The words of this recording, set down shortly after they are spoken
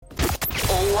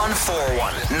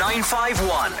0141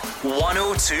 951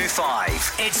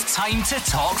 1025. It's time to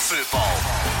talk football.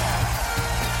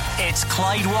 It's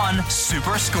Clyde One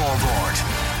Super Scoreboard.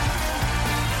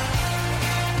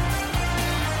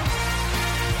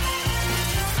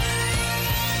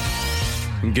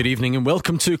 Good evening and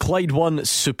welcome to Clyde One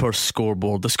Super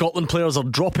Scoreboard. The Scotland players are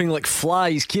dropping like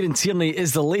flies. Kieran Tierney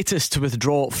is the latest to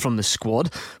withdraw from the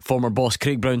squad. Former boss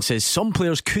Craig Brown says some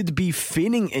players could be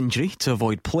feigning injury to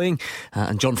avoid playing,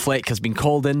 and John Fleck has been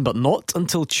called in, but not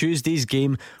until Tuesday's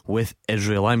game with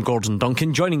Israel. I'm Gordon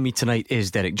Duncan. Joining me tonight is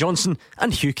Derek Johnson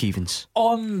and Hugh Keevins.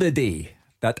 On the day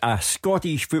that a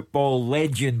Scottish football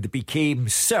legend became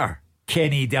Sir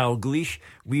Kenny Dalglish,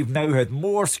 we've now had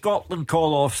more Scotland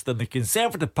call-offs than the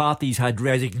Conservative Party's had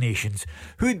resignations.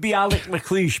 Who'd be Alec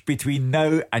McLeish between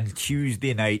now and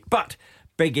Tuesday night? But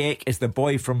Big Eck is the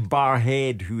boy from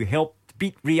Barrhead who helped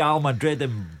beat Real Madrid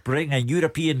and bring a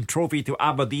European trophy to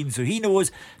Aberdeen, so he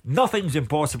knows nothing's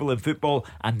impossible in football,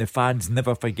 and the fans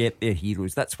never forget their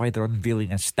heroes. That's why they're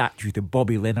unveiling a statue to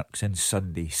Bobby Lennox on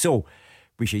Sunday. So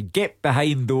we should get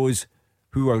behind those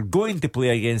who are going to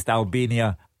play against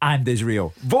Albania and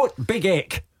Israel. Vote Big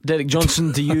Eck. Derek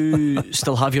Johnson, do you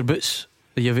still have your boots?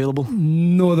 Are you available?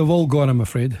 No, they've all gone, I'm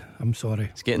afraid. I'm sorry.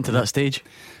 It's getting to that stage.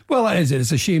 Well, it is.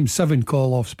 It's a shame, 7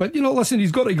 call-offs. But, listen,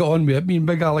 he's got to get on with it. I mean,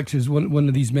 Big Alex is one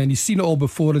of these men. He's seen it all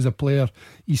before as a player.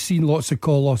 He's seen lots of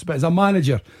call-offs. But as a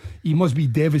manager, he must be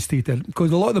devastated,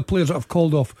 because a lot of the players that have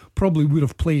called off probably would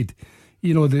have played.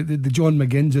 The John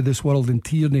McGinns of this world and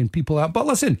Tierney and people like that. But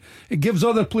listen, it gives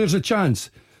other players a chance.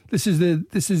 This is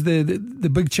the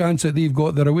big chance that they've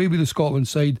got. They're away with the Scotland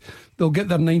side. They'll get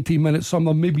their 90 minutes. Some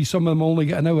of them only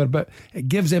get an hour, but it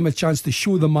gives them a chance to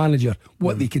show the manager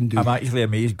what they can do. I'm actually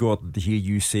amazed, Gordon, to hear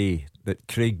you say that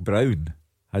Craig Brown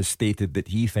has stated that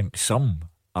he thinks some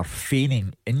are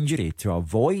feigning injury to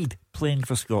avoid playing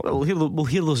for Scotland. We'll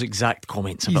hear those exact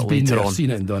comments He's a bit been later there, on.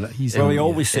 seen it and done it. He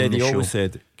always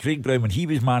said Craig Brown, when he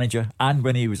was manager and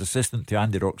when he was assistant to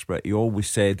Andy Roxburgh, he always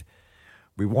said,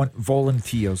 we want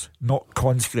volunteers, not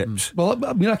conscripts. Well,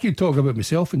 I mean, I could talk about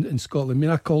myself in Scotland. I mean,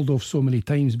 I called off so many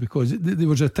times because there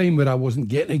was a time where I wasn't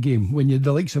getting a game, when you had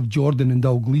the likes of Jordan and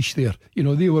Dalglish there.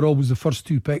 They were always the first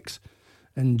 2 picks.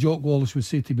 And Jock Wallace would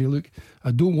say to me, look,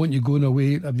 I don't want you going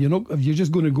away. If you're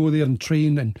just going to go there and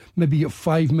train and maybe get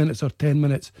 5 minutes or 10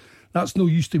 minutes, that's no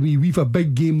use to me. We've a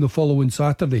big game the following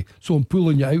Saturday, so I'm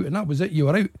pulling you out. And that was it, you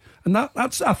were out. And I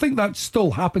think that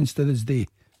still happens to this day.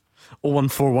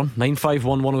 0141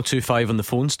 951 1025 on the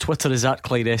phones. Twitter is at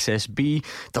Clyde SSB.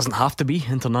 Doesn't have to be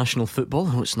international football.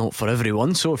 No, it's not for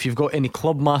everyone. So if you've got any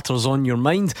club matters on your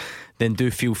mind, then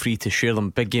do feel free to share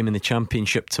them. Big game in the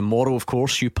Championship tomorrow, of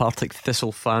course. You Partick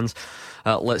Thistle fans,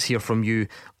 let's hear from you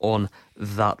on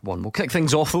that one. We'll kick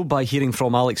things off though by hearing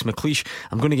from Alex McLeish.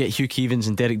 I'm going to get Hugh Keevins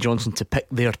and Derek Johnson to pick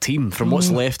their team from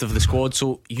what's left of the squad,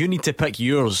 so you need to pick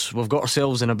yours. We've got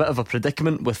ourselves in a bit of a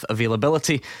predicament with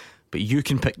availability, but you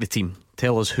can pick the team.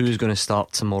 Tell us who's going to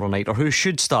start tomorrow night, or who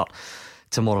should start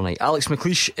tomorrow night. Alex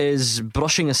McLeish is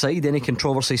brushing aside any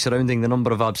controversy surrounding the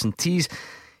number of absentees.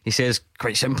 He says,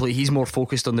 quite simply, he's more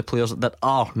focused on the players that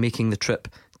are making the trip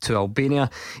to Albania.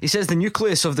 He says the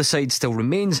nucleus of the side still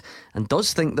remains, and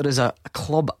does think there is a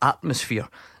club atmosphere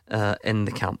in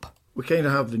the camp. We kind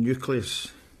of have the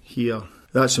nucleus here.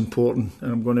 That's important,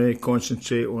 and I'm going to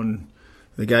concentrate on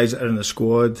the guys that are in the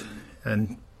squad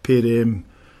and pay them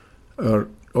our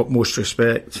utmost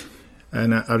respect,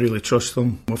 and I really trust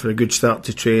them. We've had a good start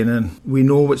to training. We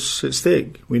know what's at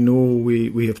stake. We know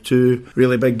we have 2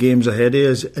 really big games ahead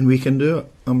of us, and we can do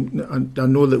it. I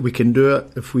know that we can do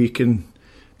it if we can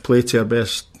play to our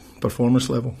best performance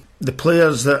level. The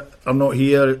players that are not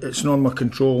here, it's not in my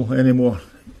control anymore.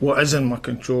 What is in my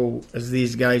control is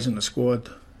these guys in the squad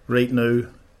right now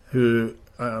who,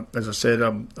 as I said,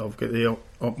 I've got the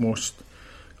utmost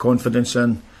confidence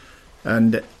in,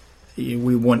 and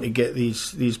we want to get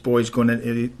these boys going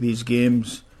into these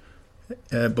games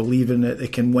believing that they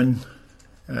can win,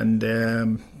 and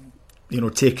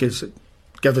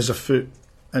give us a foot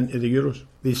into the Euros.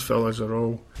 These fellas are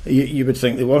all, you would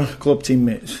think they were club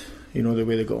teammates, the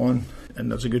way they got on,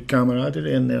 and there's a good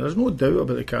camaraderie in there. There's no doubt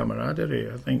about the camaraderie.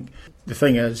 I think the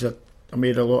thing is that I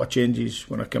made a lot of changes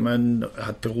when I came in. I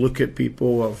had to look at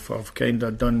people. I've kind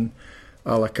of done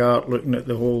a la carte, looking at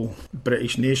the whole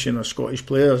British nation of Scottish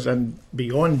players and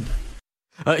beyond.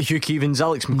 Hugh Keevins,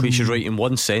 Alex McLeish is right in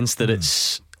one sense that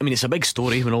it's a big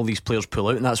story when all these players pull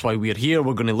out, and that's why we're here.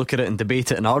 We're going to look at it and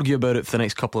debate it and argue about it for the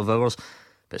next couple of hours.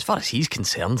 But as far as he's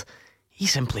concerned, he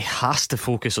simply has to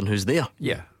focus on who's there.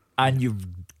 Yeah, and you've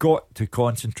got to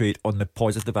concentrate on the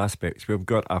positive aspects. We've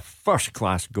got a first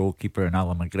class goalkeeper in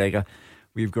Alan McGregor.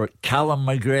 We've got Callum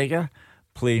McGregor,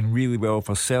 playing really well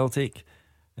for Celtic.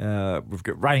 We've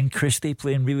got Ryan Christie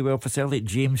playing really well for Celtic.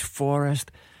 James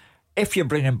Forrest. If you're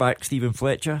bringing back Stephen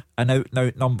Fletcher, an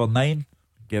out-and-out number 9,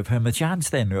 give him a chance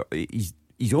then. He's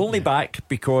only back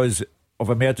because of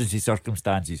emergency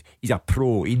circumstances. He's a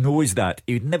pro. He knows that.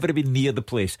 He would never have been near the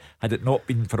place had it not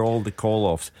been for all the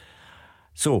call-offs.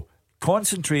 So,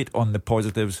 concentrate on the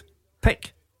positives.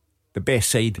 Pick the best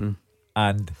side.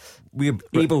 And we're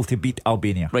able to beat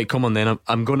Albania. Right, come on then.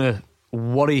 I'm going to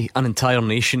worry an entire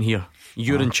nation here.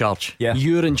 You're in charge. Yeah.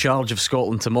 You're in charge of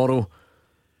Scotland tomorrow.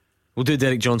 We'll do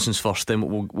Derek Johnson's first,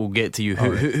 then we'll get to you.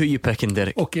 Who are you picking,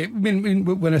 Derek? Okay,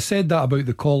 when I said that about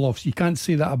the call-offs, you can't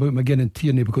say that about McGinn and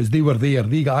Tierney because they were there.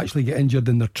 They actually get injured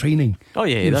in their training. Oh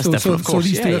yeah, that's different, of course. So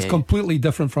these two, it's completely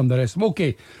different from the rest of them.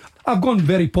 Okay, I've gone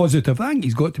very positive. I think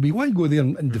he's got to be. Why go there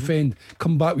and defend,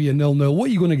 come back with a 0-0? What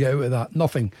are you going to get out of that?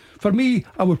 Nothing. For me,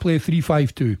 I would play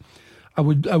 3-5-2. I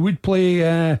would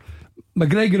play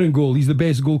McGregor in goal. He's the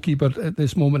best goalkeeper at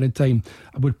this moment in time.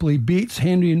 I would play Bates,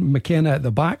 Henry and McKenna at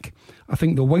the back. I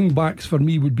think the wing backs for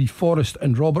me would be Forrest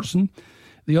and Robertson.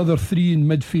 The other three in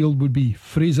midfield would be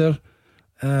Fraser,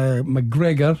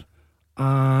 McGregor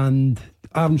and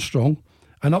Armstrong.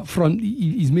 And up front,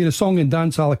 he's made a song and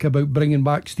dance, Alec, about bringing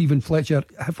back Stephen Fletcher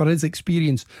for his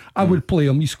experience. I would play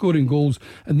him. He's scoring goals.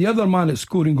 And the other man that's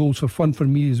scoring goals for fun for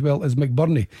me as well is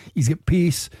McBurney. He's got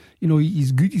pace. You know,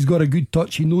 he's good. He's got a good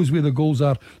touch. He knows where the goals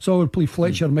are. So I would play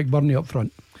Fletcher, McBurney up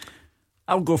front.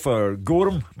 I'll go for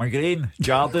Gorham, McGrain,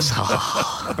 Jardine,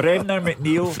 Bremner,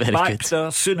 McNeil, Baxter,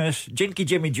 Souness, Jinky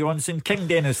Jimmy Johnson, King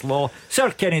Dennis Law,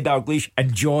 Sir Kenny Dalglish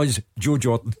and Jaws Joe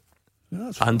Jordan.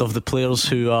 And of the players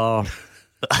who are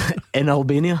in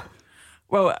Albania?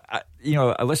 Well, I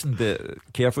listened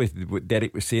carefully to what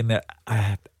Derek was saying there.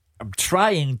 I'm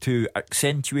trying to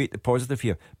accentuate the positive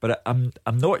here, but I'm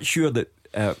not sure that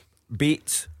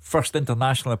Bates' first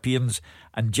international appearance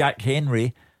and Jack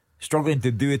Henry struggling to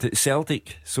do it at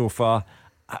Celtic so far.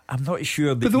 I'm not sure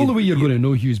that. But the only way you're going to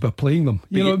know, Hughes, by playing them.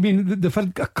 You know what I mean? They've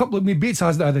had a couple of. Bates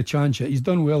hasn't had a chance yet. He's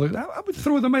done well. I would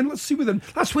throw them in. Let's see what them.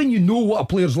 That's when you know what a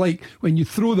player's like, when you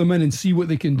throw them in and see what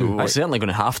they can do. Well, certainly going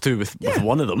to have to with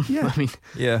one of them. Yeah. I mean,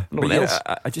 no one else.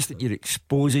 I just think you're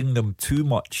exposing them too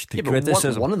much to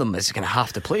criticism. But one of them is going to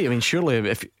have to play. I mean, surely,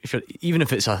 if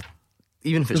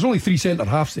there's only 3 centre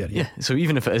halves there. Yeah. So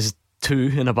even if it is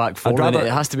 2 in a back 4, then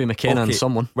it has to be McKenna and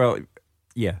someone. Well,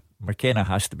 yeah, McKenna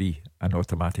has to be an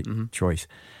automatic choice.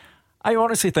 I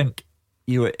honestly think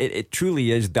it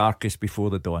truly is darkest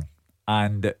before the dawn,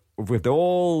 and with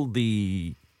all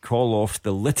the call-offs,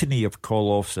 the litany of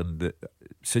call-offs and the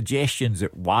suggestions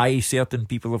at why certain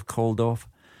people have called off,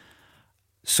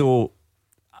 so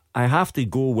I have to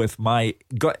go with my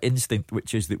gut instinct,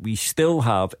 which is that we still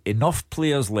have enough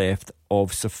players left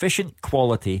of sufficient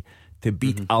quality to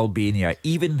beat Albania,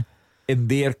 even in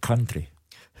their country.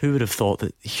 Who would have thought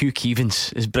that Hugh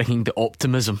Keevins is bringing the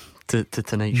optimism to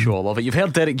tonight's show? I love it. You've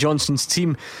heard Derek Johnson's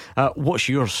team. What's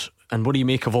yours? And what do you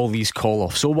make of all these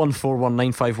call-offs?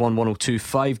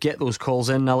 01419511025. Get those calls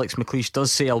in. Alex McLeish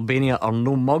does say Albania are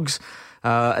no mugs,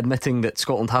 admitting that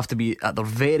Scotland have to be at their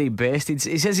very best. He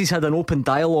says he's had an open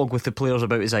dialogue with the players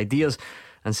about his ideas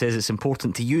and says it's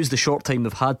important to use the short time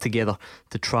they've had together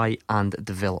to try and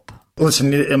develop.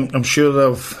 Listen, I'm sure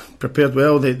they've prepared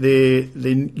well. They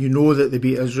you know that they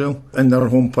beat Israel in their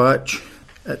home patch.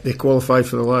 They qualified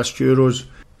for the last Euros,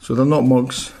 so they're not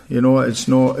mugs. You know, it's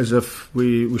not as if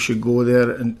we should go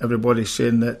there and everybody's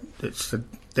saying that it's a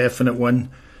definite win,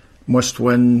 must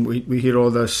win. We hear all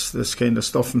this kind of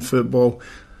stuff in football.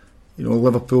 You know,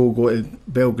 Liverpool go to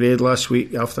Belgrade last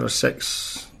week after a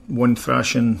 6-1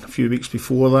 thrashing a few weeks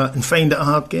before that and find it a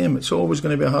hard game. It's always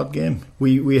going to be a hard game.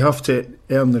 We have to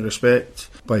earn the respect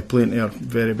by playing to our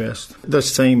very best.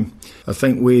 This time I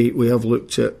think we have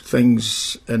looked at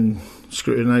things and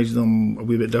scrutinised them a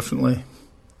wee bit differently,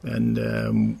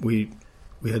 and we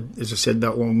had, as I said,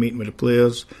 that long meeting with the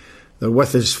players. They're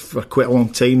with us for quite a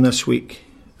long time this week,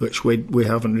 which we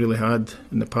haven't really had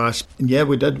in the past. And yeah,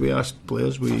 we did. We asked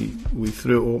players. We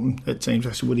threw it open at times.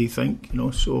 I said, "What do you think?" You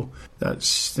know, so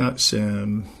that's. I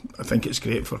think it's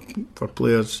great for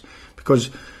players because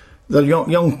they're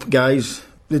young guys.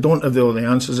 They don't have all the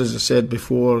answers, as I said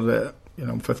before. That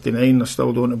I'm 59. I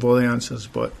still don't have all the answers,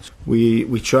 but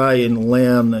we try and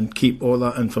learn and keep all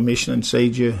that information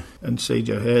inside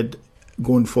your head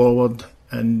going forward.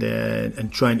 And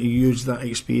trying to use that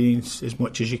experience as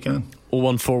much as you can.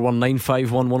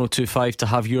 01419511025 to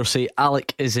have your say.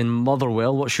 Alec is in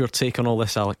Motherwell. What's your take on all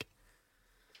this, Alec?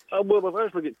 Well, we've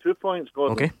actually got 2 points,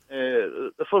 Gordon. Okay.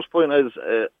 The first point is,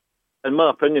 in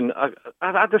my opinion,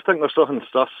 I just think there's something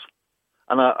sus,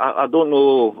 and I don't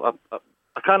know.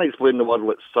 I can't explain the word.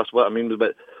 That's what I mean.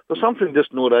 But there's something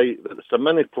just no right that so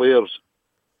many players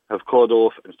have called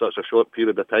off in such a short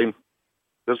period of time.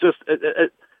 There's just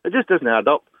it just doesn't add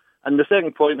up. And the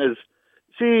second point is,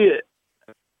 see,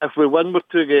 if we win with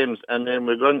 2 games and then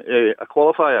we run a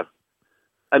qualifier,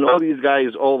 and all these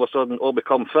guys all of a sudden all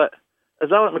become fit,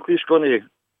 is Alec McLeish going to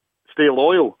stay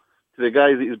loyal to the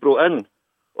guys that he's brought in,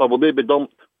 or will they be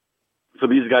dumped for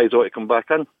these guys all to come back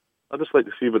in? I'd just like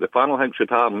to see what the panel thinks should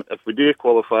happen if we do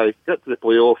qualify, get to the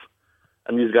playoff,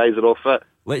 and these guys are all fit.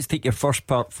 Let's take your first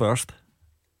part first.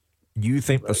 You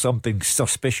think there's something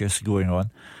suspicious going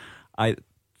on. I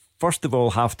first of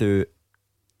all have to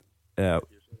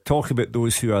talk about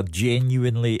those who are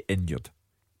genuinely injured.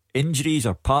 Injuries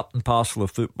are part and parcel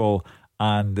of football,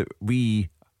 and we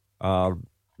are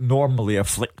normally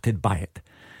afflicted by it.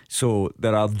 So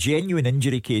there are genuine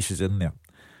injury cases in there.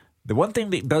 The one thing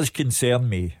that does concern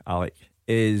me, Alec,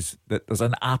 is that there's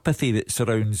an apathy that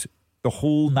surrounds the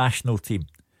whole national team.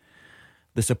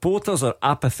 The supporters are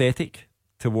apathetic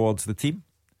towards the team.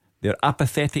 They're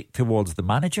apathetic towards the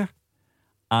manager.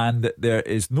 And there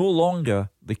is no longer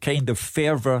the kind of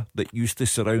fervour that used to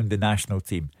surround the national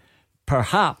team.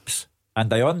 Perhaps,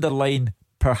 and I underline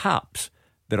perhaps,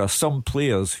 there are some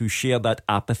players who share that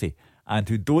apathy and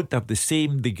who don't have the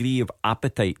same degree of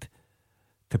appetite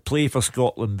to play for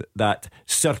Scotland that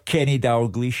Sir Kenny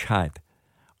Dalglish had,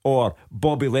 or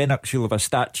Bobby Lennox, who'll have a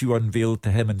statue unveiled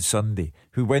to him on Sunday,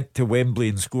 who went to Wembley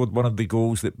and scored one of the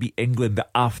goals that beat England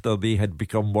after they had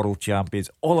become world champions.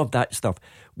 All of that stuff.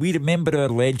 We remember our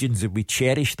legends and we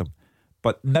cherish them.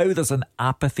 But now there's an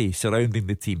apathy surrounding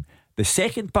the team. The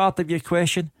second part of your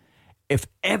question, if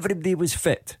everybody was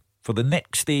fit for the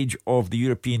next stage of the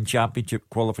European Championship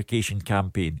qualification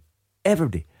campaign,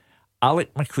 everybody,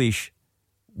 Alec McLeish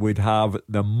would have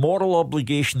the moral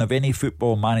obligation of any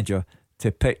football manager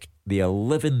to pick the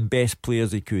 11 best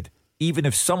players he could, even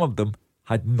if some of them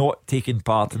had not taken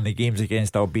part in the games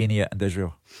against Albania and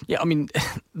Israel. Yeah, I mean,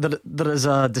 there is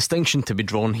a distinction to be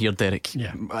drawn here, Derek.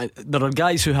 Yeah. There are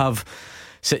guys who have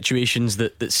situations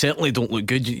that certainly don't look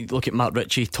good. You look at Matt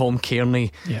Ritchie, Tom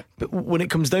Kearney. Yeah. But when it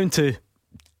comes down to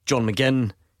John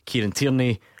McGinn, Kieran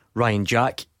Tierney, Ryan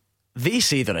Jack, they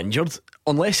say they're injured.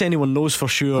 Unless anyone knows for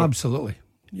sure Absolutely.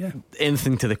 Yeah.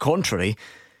 anything to the contrary,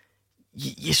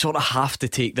 you sort of have to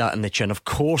take that in the chin. Of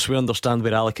course we understand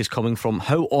where Alec is coming from.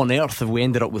 How on earth have we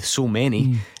ended up with so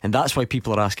many? And that's why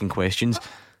people are asking questions.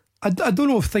 I don't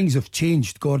know if things have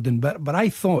changed, Gordon, but I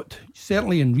thought,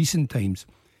 certainly in recent times,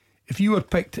 if you were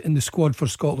picked in the squad for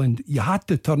Scotland, you had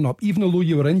to turn up, even though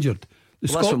you were injured. The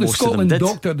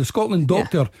Scotland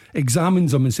doctor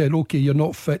examines them and said, okay, you're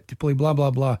not fit to play, blah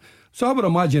blah blah. So I would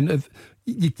imagine if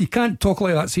you can't talk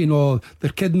like that, saying, oh,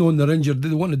 they're kidding on, they're injured, they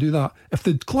don't want to do that. If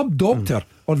the club doctor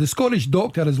or the Scottish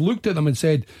doctor has looked at them and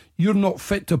said, you're not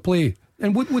fit to play,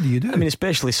 and what do you do? I mean,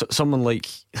 especially someone like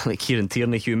Kieran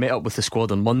Tierney, who met up with the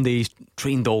squad on Monday, he's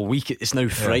trained all week, it's now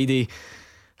Friday.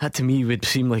 That to me would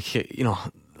seem like,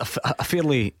 a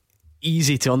fairly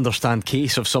easy to understand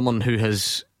case of someone who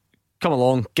has come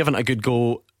along, given it a good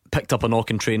go, picked up a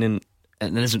knock in training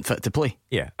and isn't fit to play.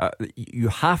 Yeah, you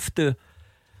have to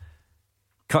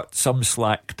cut some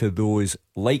slack to those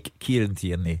like Kieran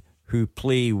Tierney who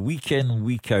play week in,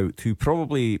 week out, who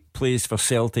probably plays for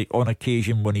Celtic on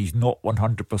occasion when he's not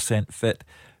 100% fit,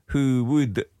 who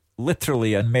would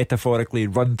literally and metaphorically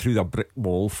run through the brick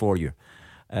wall for you,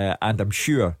 and I'm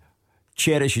sure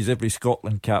cherishes every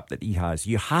Scotland cap that he has.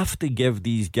 You have to give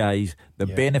these guys the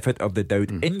benefit of the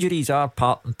doubt. Injuries are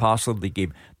part and parcel of the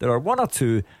game. There are one or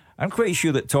two. I'm quite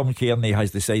sure that Tom Kearney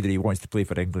has decided he wants to play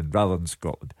for England rather than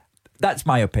Scotland. That's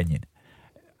my opinion.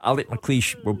 Alec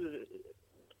McLeish will...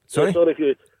 Sorry?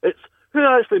 It's who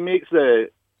actually makes the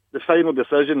final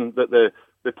decision that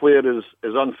the player is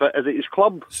unfit? Is it his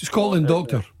club? Scotland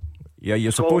doctor. Yeah,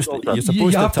 you're supposed to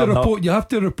report. You have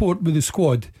to report with the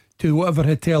squad to whatever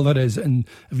hotel there is, and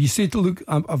if you say to look,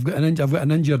 I've got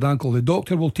an injured ankle, the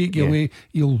doctor will take you away.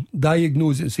 He'll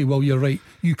diagnose it and say, well, you're right,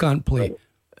 you can't play.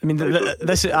 I mean,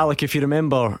 this is, Alec, if you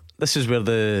remember, this is where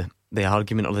the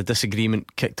argument or the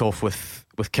disagreement kicked off with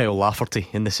Kyle Lafferty,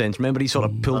 in the sense, remember, he sort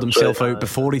of pulled himself out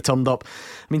before he turned up.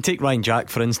 I mean, take Ryan Jack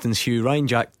for instance, Hugh. Ryan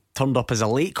Jack turned up as a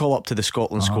late call up to the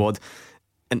Scotland squad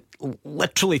and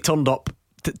literally turned up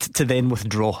to then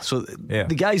withdraw. So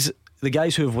the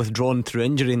guys who have withdrawn through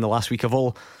injury in the last week have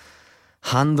all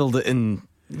handled it and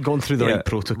gone through the right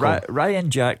protocol. Ryan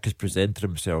Jack has presented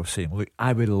himself saying, look,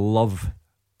 I would love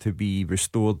to be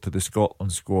restored to the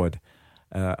Scotland squad.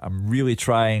 I'm really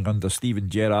trying under Steven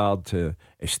Gerrard to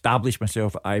establish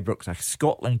myself at Ibrox. A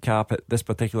Scotland cap at this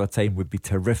particular time would be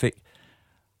terrific.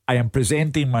 I am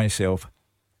presenting myself.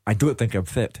 I don't think I'm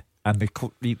fit. And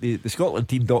the Scotland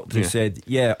team doctor said,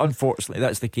 yeah, unfortunately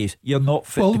that's the case. You're not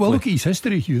fit to play. Well, look at his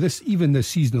history, Hugh. Even this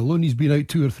season alone, he's been out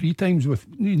 2 or 3 times with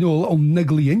little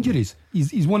niggly injuries.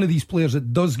 He's one of these players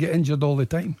that does get injured all the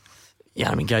time.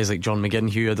 Yeah, I mean, guys like John McGinn,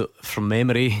 Hugh, from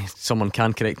memory, someone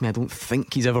can correct me, I don't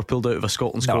think he's ever pulled out of a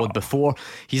Scotland squad before.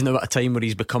 He's now at a time where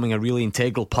he's becoming a really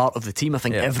integral part of the team. I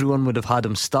think everyone would have had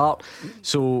him start.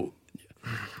 So,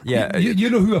 yeah, you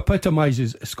know who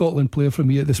epitomises a Scotland player for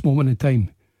me at this moment in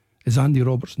time? Is Andy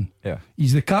Robertson. Yeah,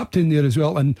 he's the captain there as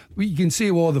well. And you can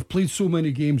say, well, they've played so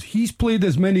many games. He's played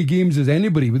as many games as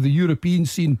anybody with the European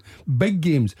scene, big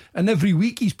games, and every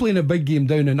week he's playing a big game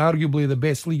down in arguably the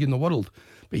best league in the world.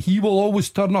 But he will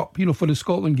always turn up, for the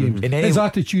Scotland games. His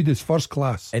attitude is first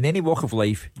class. In any walk of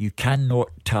life, you cannot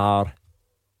tar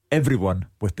everyone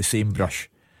with the same brush.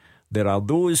 There are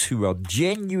those who are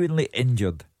genuinely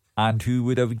injured and who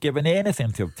would have given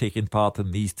anything to have taken part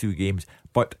in these 2 games,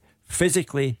 but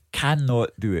physically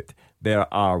cannot do it.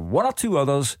 There are 1 or 2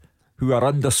 others who are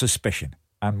under suspicion,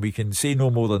 and we can say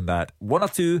no more than that. 1 or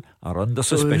 2 are under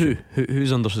suspicion.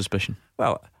 Who's under suspicion?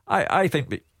 Well, I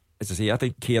think that, as I say, I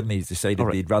think Kearney's decided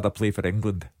they'd rather play for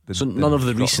England than none of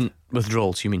the Scotland. Recent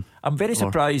withdrawals, you mean? I'm very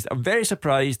surprised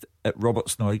at Robert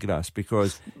Snodgrass,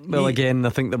 because again, I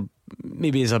think there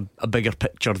maybe is a bigger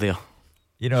picture there.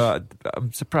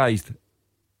 I'm surprised.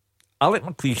 Alec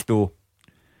McLeish, though,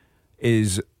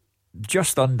 is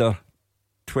just under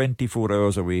 24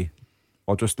 hours away,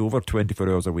 or just over 24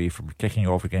 hours away from kicking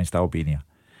off against Albania.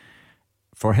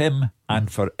 For him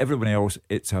and for everyone else,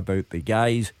 it's about the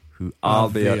guys who are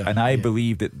there, and I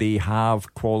believe that they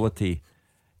have quality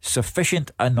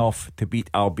sufficient enough to beat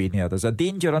Albania. There's a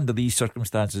danger under these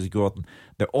circumstances, Gordon,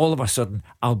 that all of a sudden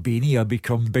Albania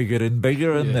become bigger and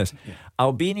bigger in this.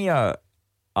 Albania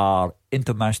are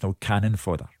international cannon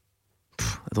fodder.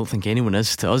 I don't think anyone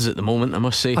is to us at the moment, I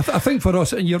must say. I think for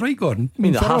us, and you're right, Gordon. I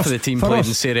mean, half of the team played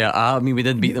in Serie A. I mean, we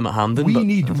did beat them at Hampden, but I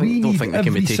don't think they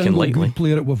can be taken lightly. Good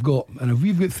player that we've got, and if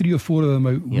we've got 3 or 4 of them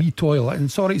out, we toil.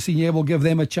 And sorry to say, we'll give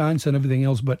them a chance and everything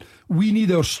else, but we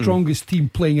need our strongest team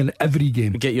playing in every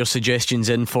game. Get your suggestions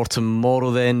in for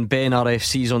tomorrow then. Ben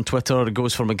RFC's on Twitter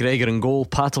goes for McGregor in goal,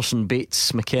 Patterson,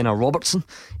 Bates, McKenna, Robertson.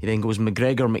 He then goes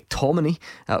McGregor, McTominay,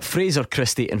 Fraser,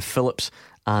 Christie and Phillips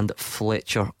and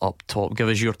Fletcher up top. Give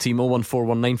us your team.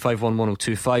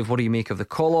 01419511025. What do you make of the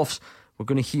call-offs? We're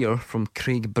going to hear from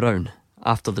Craig Brown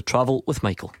after the travel with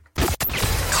Michael.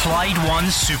 Clyde One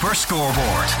Super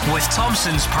Scoreboard with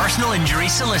Thompson's personal injury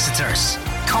solicitors.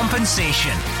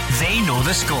 Compensation. They know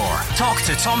the score. Talk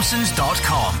to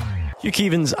Thompsons.com. Hugh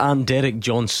Keevins and Derek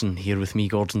Johnson here with me,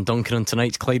 Gordon Duncan, on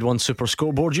tonight's Clyde One Super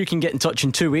Scoreboard. You can get in touch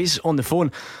in 2 ways, on the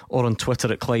phone or on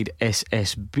Twitter at Clyde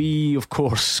SSB. Of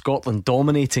course, Scotland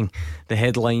dominating the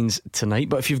headlines tonight,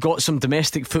 but if you've got some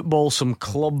domestic football, some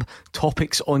club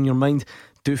topics on your mind,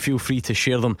 do feel free to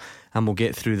share them and we'll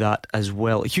get through that as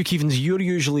well. Hugh Keevins, you're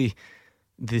usually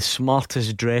the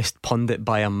smartest dressed pundit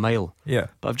by a mile,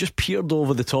 but I've just peered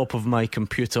over the top of my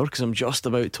computer because I'm just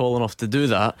about tall enough to do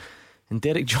that, and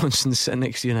Derek Johnson's sitting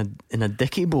next to you in a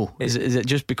dicky bow. Is it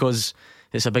just because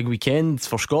it's a big weekend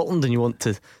for Scotland and you want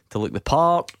to look the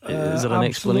part? Is there an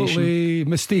explanation? Absolutely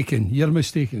mistaken. You're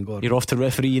mistaken, Gordon. You're off to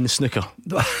referee in the snooker.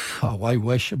 Oh, I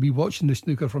wish. I'd be watching the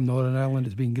snooker from Northern Ireland.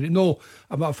 It's been great. No,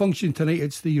 I'm at a function tonight.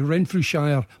 It's the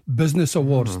Renfrewshire Business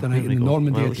Awards tonight in the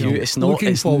Normandy Hotel. It's not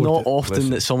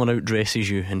often that someone outdresses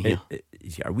you in here.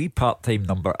 A wee part-time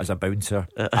number as a bouncer,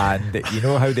 and you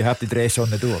know how they have to dress on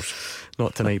the doors.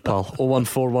 Not tonight, pal.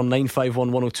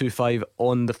 01419511025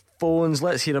 on the phones.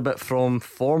 Let's hear a bit from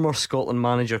former Scotland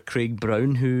manager Craig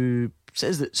Brown, who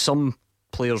says that some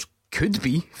players could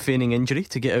be feigning injury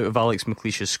to get out of Alex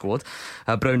McLeish's squad.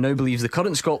 Brown now believes the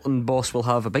current Scotland boss will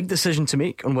have a big decision to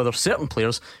make on whether certain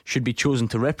players should be chosen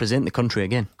to represent the country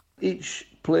again. Each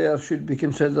player should be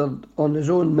considered on his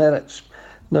own merits.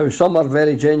 Now, some are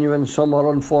very genuine, some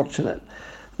are unfortunate.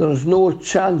 There's no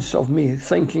chance of me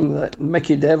thinking that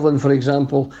Mickey Devlin, for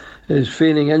example, is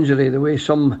feigning injury the way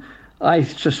some, I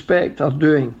suspect, are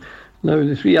doing. Now,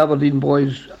 the 3 Aberdeen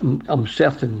boys, I'm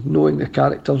certain, knowing the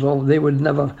characters of, they would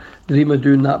never dream of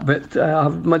doing that, but I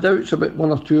have my doubts about 1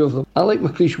 or 2 of them. Alec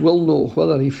McLeish will know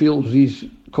whether he feels these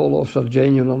call-offs are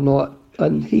genuine or not,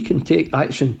 and he can take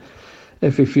action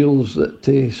if he feels that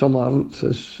some aren't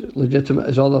as legitimate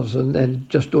as others, and then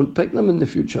just don't pick them in the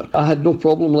future. I had no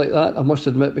problem like that, I must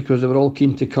admit, because they were all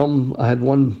keen to come. I had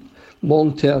one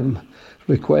long-term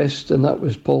request, and that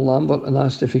was Paul Lambert, and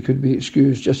asked if he could be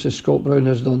excused, just as Scott Brown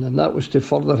has done, and that was to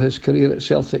further his career at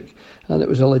Celtic. And it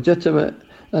was a legitimate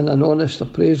and an honest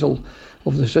appraisal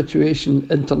of the situation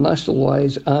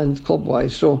international-wise and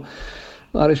club-wise. So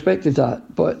I respected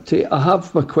that, but I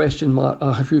have my question mark.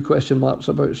 I have a few question marks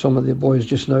about some of the boys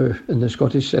just now in the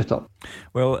Scottish setup.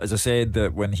 Well, as I said,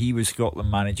 that when he was Scotland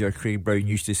manager, Craig Brown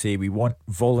used to say we want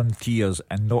volunteers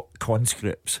and not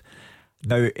conscripts.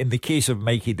 Now, in the case of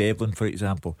Mikey Devlin, for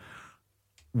example,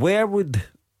 where would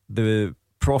the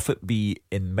profit be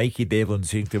in Mikey Devlin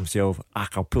saying to himself,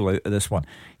 I'll pull out of this one?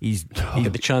 He's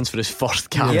get the chance for his first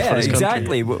cap. Yeah, for his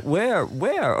exactly. country.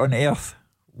 Where on earth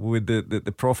would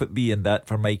the profit be in that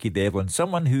for Mikey Devlin?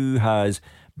 Someone who has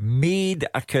made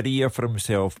a career for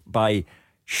himself by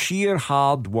sheer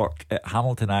hard work at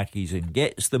Hamilton Accies and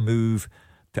gets the move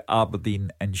to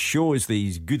Aberdeen and shows that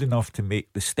he's good enough to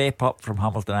make the step up from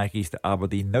Hamilton Accies to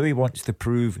Aberdeen. Now he wants to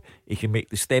prove he can make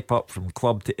the step up from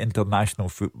club to international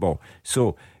football.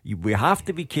 So we have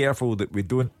to be careful that we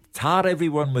don't tar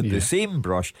everyone with the same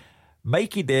brush.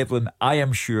 Mikey Devlin, I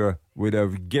am sure, would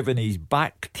have given his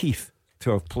back teeth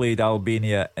to have played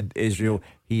Albania and Israel.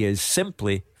 He is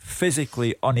simply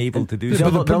physically unable to do so.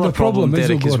 The other problem,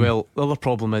 Derek, as Gordon. well. The other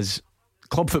problem is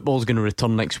club football is going to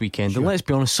return next weekend, and let's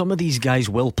be honest, some of these guys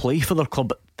will play for their club,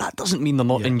 but that doesn't mean they're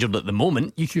not injured at the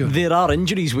moment. There are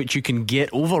injuries which you can get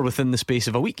over within the space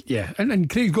of a week. Yeah, and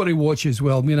Craig's got to watch as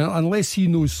well. I mean, unless he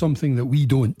knows something that we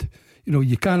don't,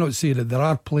 you cannot say that there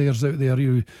are players out there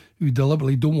who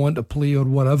deliberately don't want to play or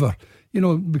whatever.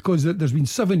 Because there's been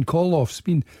 7 call-offs.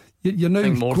 You're now I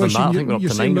think more than that. I think we're up to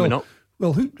 9, maybe not.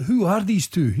 Well, who are these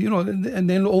two? And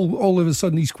then all of a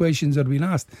sudden these questions are being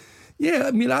asked. Yeah,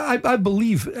 I mean, I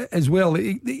believe as well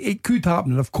it could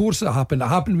happen, and of course it happened. It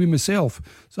happened with myself,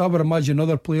 so I would imagine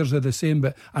other players are the same.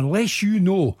 But unless you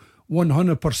know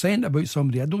 100% about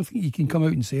somebody, I don't think you can come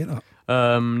out and say that.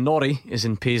 Norrie is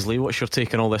in Paisley. What's your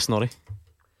take on all this, Norrie?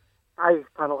 Hi,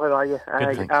 panel, how are you?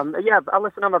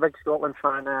 Listen, I'm a big Scotland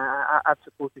fan. I've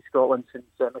supported Scotland since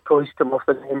McCoy's come off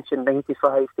the bench in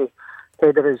 '95 to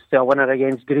header us to a winner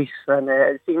against Greece, and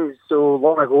it seems so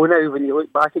long ago now when you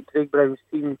look back at Craig Brown's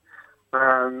team.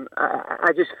 I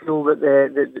just feel that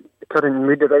the current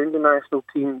mood around the national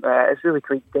team is really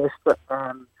quite desperate.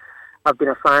 I've been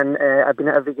a fan. I've been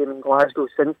at every game in Glasgow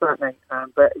since that night.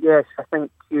 But yes, I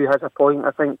think Hugh has a point.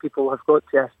 I think people have got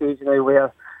to a stage now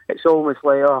where it's almost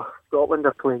like, Scotland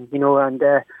are playing, and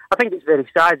I think it's very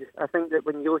sad. I think that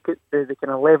when you look at the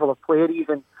kind of level of player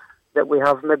even that we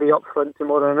have maybe up front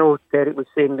tomorrow, I know Derek was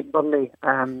saying McBurney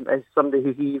is somebody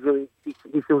who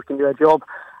he feels can do a job.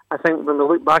 I think when we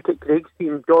look back at Craig's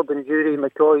team, Jordan Jury,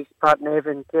 McCoy, Pat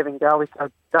Nevin, Kevin Gallagher,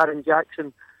 Darren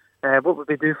Jackson, what would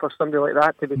we do for somebody like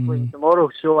that to be playing tomorrow?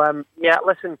 So,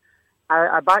 listen,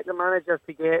 I back the manager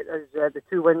to get us the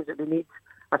 2 wins that we need.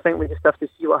 I think we just have to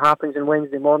see what happens on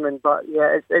Wednesday morning. But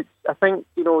yeah, I think,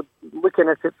 looking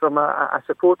at it from a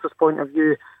supporter's point of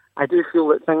view, I do feel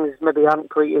that things maybe aren't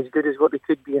quite as good as what they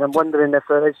could be, and I'm wondering if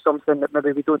there is something that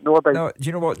maybe we don't know about. No, do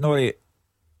you know what, Norrie?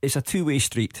 It's a two-way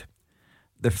street.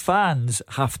 The fans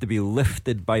have to be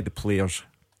lifted by the players,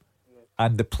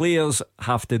 and the players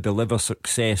have to deliver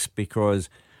success because,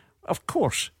 of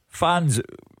course, fans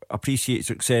appreciate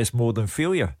success more than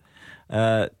failure.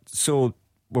 So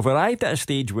we've arrived at a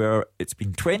stage where it's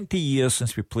been 20 years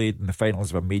since we played in the finals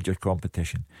of a major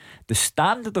competition. The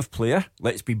standard of player,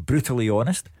 let's be brutally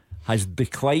honest, has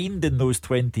declined in those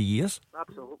 20 years.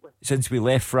 Absolutely. Since we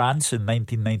left France in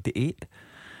 1998.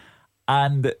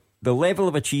 And the level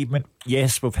of achievement,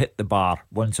 yes, we've hit the bar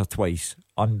once or twice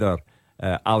under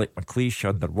Alec McLeish,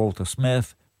 under Walter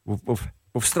Smith. We've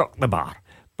struck the bar,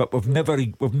 but we've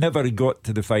never got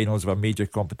to the finals of a major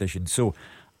competition. So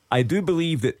I do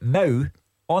believe that now,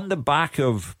 on the back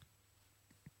of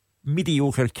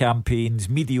mediocre campaigns,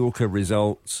 mediocre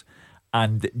results,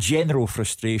 and general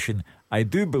frustration, I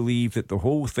do believe that the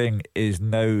whole thing is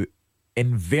now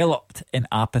enveloped in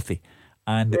apathy.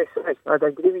 And yes, I'd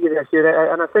agree with you there, Hugh.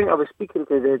 And I think I was speaking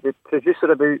to the producer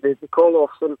about the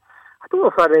call-offs, and I don't know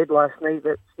if I read last night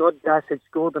that Snodgrass had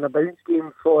scored in a bounce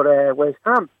game for West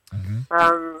Ham.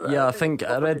 Mm-hmm. I think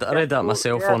I read that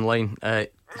myself online.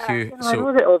 Hugh, I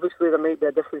know that obviously there might be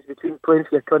a difference between playing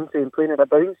for your country and playing in a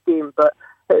bounce game, but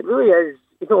it really is,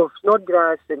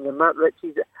 Snodgrass and your Matt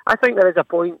Ritchies. I think there is a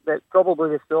point that probably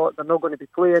they thought they're not going to be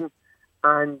playing,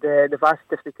 and they've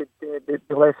asked if they could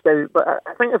be left out. But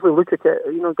I think if we look at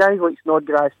it, guys like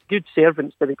Snodgrass, good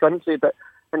servants to the country, but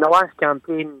in the last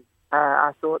campaign,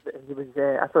 I thought that he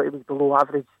was below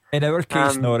average. In our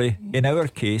case, Norrie,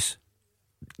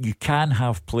 you can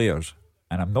have players,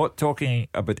 and I'm not talking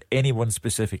about anyone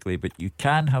specifically, but you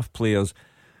can have players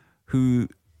who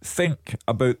think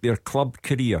about their club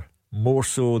career more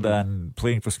so than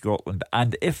playing for Scotland,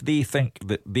 and if they think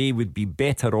that they would be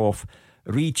better off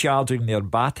recharging their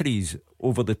batteries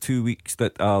over the 2 weeks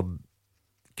that are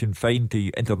confined to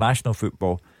international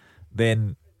football,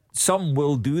 then some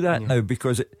will do that now,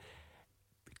 because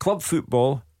club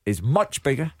football is much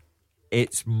bigger,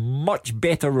 it's much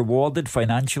better rewarded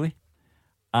financially,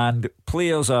 and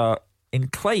players are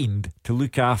inclined to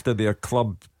look after their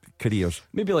club careers.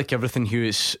 Maybe like everything, Hugh,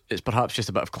 it's perhaps just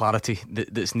a bit of clarity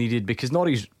that's needed, because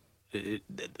Norrie's,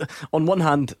 on one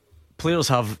hand, players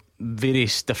have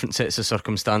various different sets of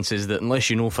circumstances that, unless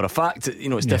you know for a fact,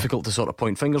 it's difficult to sort of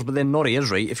point fingers. But then Norrie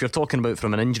is right. If you're talking about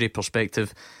from an injury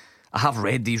perspective, I have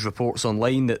read these reports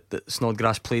online that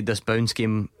Snodgrass played this bounce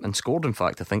game and scored, in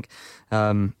fact, I think,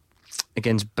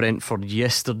 against Brentford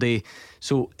yesterday.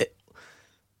 So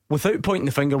without pointing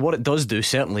the finger, what it does do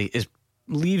certainly is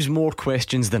leaves more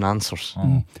questions than answers.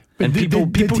 And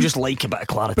people just like a bit of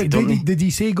clarity, don't they? Did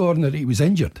he say, Gordon, that he was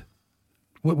injured?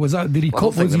 What was that? Did he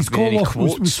was his call off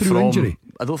was through injury?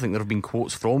 I don't think there have been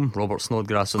quotes from Robert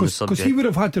Snodgrass on the subject, because he would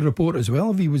have had to report as well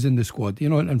if he was in the squad,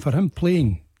 and for him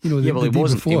playing, he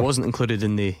wasn't included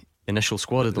in the initial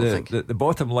squad, I don't think. The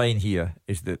bottom line here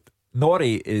is that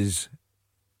Norrie is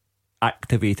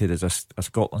activated as a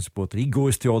Scotland supporter. He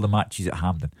goes to all the matches at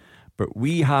Hampden, but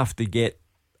we have to get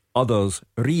others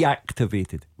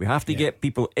reactivated. We have to get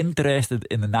people interested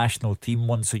in the national team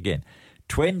once again.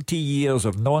 20 years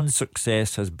of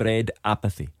non-success has bred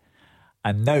apathy,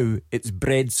 and now it's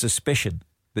bred suspicion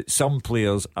that some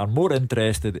players are more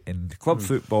interested in club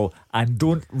football and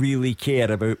don't really care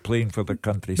about playing for their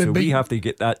country. So we have to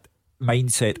get that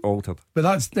mindset altered. But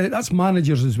that's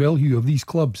managers as well, Hugh, of these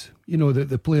clubs, that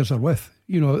the players are with,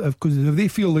 because if they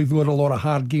feel they've got a lot of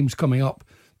hard games coming up,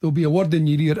 there'll be a word in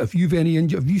your ear. If you've any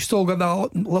injury, if you still got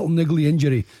that little niggly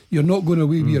injury, you're not going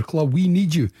away with your club. We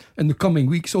need you in the coming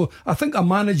week. So I think a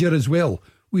manager as well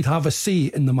would have a say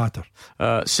in the matter.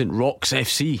 St Roch's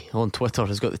FC on Twitter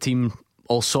has got the team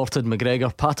all sorted: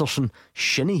 McGregor, Patterson,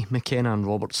 Shinnie, McKenna and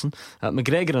Robertson,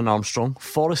 McGregor and Armstrong,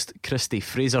 Forrest, Christie,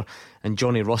 Fraser and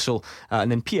Johnny Russell.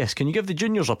 And then PS, can you give the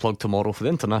juniors a plug tomorrow for the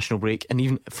international break? And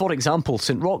even, for example,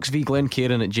 St Roch's v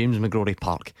Glencairn at James McGrory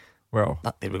Park. Well,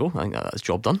 there we go. I think that's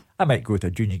job done. I might go to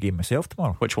a junior game myself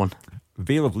tomorrow. Which one?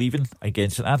 Vale of Leven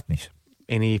against St Anthony's.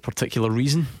 Any particular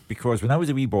reason? Because when I was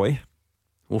a wee boy,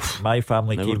 my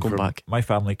family came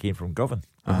from Govan.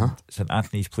 St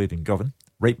Anthony's played in Govan,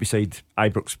 right beside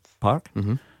Ibrox Park,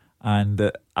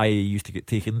 and I used to get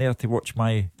taken there to watch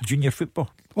my junior football.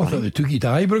 I thought they took you to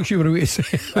Ibrox, you were away to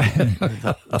say.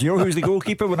 Do you know who was the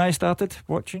goalkeeper when I started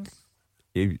watching?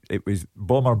 It was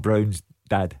Bomber Brown's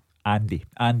dad, Andy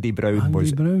Brown.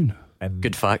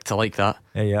 Good fact, I like that.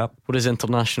 Yeah. What does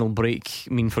international break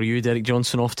mean for you, Derek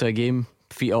Johnson? Off to a game,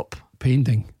 feet up?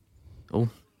 Painting. Oh,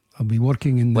 I'll be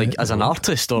working in as an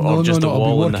artist or just a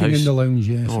wall in the house? I'll be working in the lounge,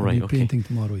 yes. All right, okay. Painting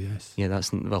tomorrow, yes. Yeah,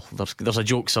 there's a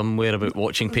joke somewhere about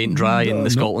watching paint dry in the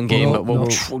Scotland game, but we'll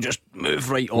just move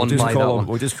right on by that one.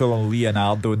 We'll just call him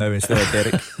Leonardo now instead of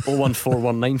Derek.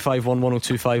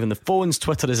 01419511025 and the phones.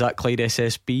 Twitter is at Clyde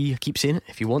SSB. I keep saying it,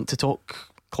 if you want to talk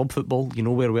club football, you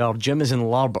know where we are. Jim is in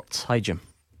Larbert. Hi, Jim.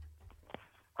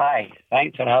 Hi,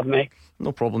 thanks for having me.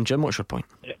 No problem, Jim. What's your point?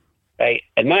 Right,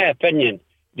 in my opinion,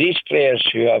 these players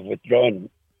who have withdrawn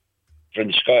from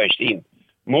the Scottish team,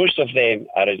 most of them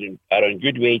are on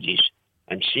good wages,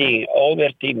 and seeing all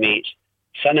their teammates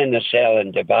sunning their cell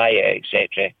in Dubai,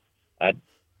 etc., I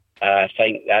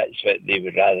think that's what they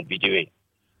would rather be doing.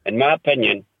 In my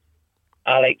opinion,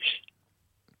 Alex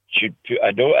should put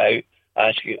a note out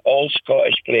asking all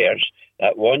Scottish players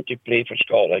that want to play for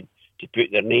Scotland to put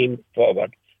their name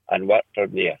forward and work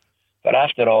from there. But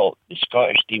after all, the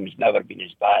Scottish team's never been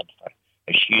as bad for,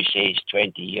 as Hugh says,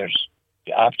 20 years.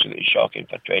 Absolutely shocking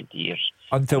for 20 years.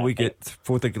 Until we get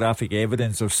photographic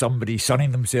evidence of somebody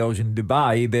sunning themselves in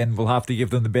Dubai, then we'll have to give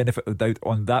them the benefit of the doubt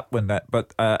on that one.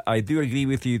 But I do agree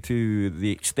with you to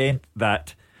the extent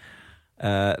that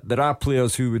there are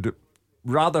players who would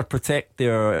rather protect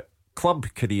their club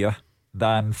career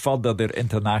than further their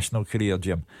international career,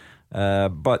 Jim.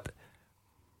 But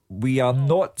we are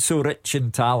not so rich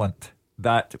in talent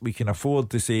that we can afford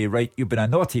to say, right, you've been a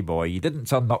naughty boy, you didn't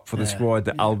turn up for the squad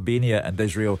at Albania and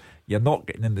Israel, you're not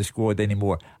getting in the squad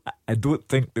anymore. I don't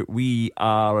think that we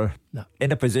are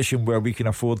in a position where we can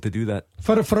afford to do that.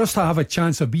 For us to have a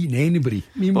chance of beating anybody,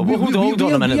 I mean, hold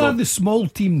on a minute. We are the small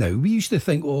team now. We used to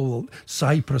think,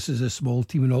 Cyprus is a small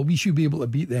team and all, we should be able to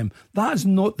beat them. That is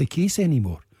not the case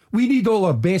anymore. We need all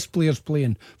our best players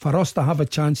playing for us to have a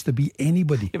chance to beat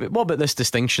anybody. Yeah, but what about this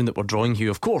distinction that we're drawing,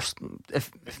 Hugh? Of course, if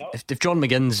John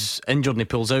McGinn's injured and he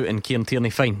pulls out and Kieran Tierney,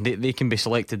 fine, they can be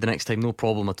selected the next time, no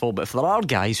problem at all. But if there are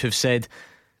guys who've said,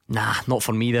 nah, not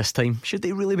for me this time, should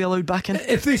they really be allowed back in?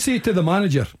 If they say to the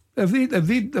manager,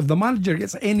 If the manager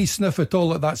gets any sniff at all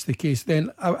that that's the case,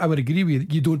 then I would agree with you.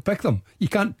 You don't pick them. You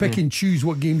can't pick and choose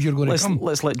what games you're going to come.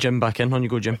 Let's let Jim back in. On you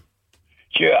go, Jim.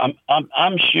 Sure,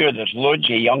 I'm sure there's loads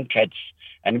of young kids,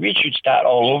 and we should start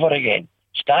all over again.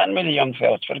 Starting with the young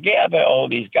fellas. Forget about all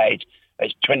these guys.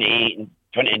 It's 28 and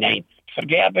 29.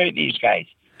 Forget about these guys.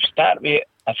 Start with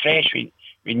a fresh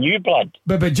with new blood.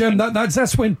 But Jim,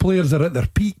 that's when players are at their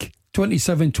peak.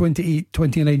 27, 28,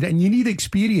 29, and you need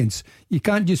experience. You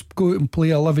can't just go out and play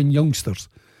 11 youngsters.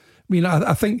 I mean,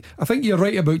 I think you're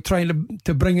right about trying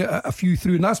to bring a few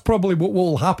through, and that's probably what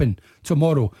will happen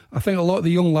tomorrow. I think a lot of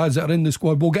the young lads that are in the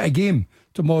squad will get a game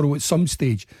tomorrow at some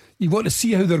stage. You've got to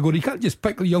see how they're going. You can't just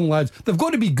pick the young lads. They've got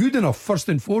to be good enough first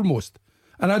and foremost.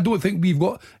 And I don't think we've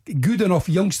got good enough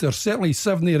youngsters, certainly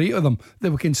 7 or 8 of them,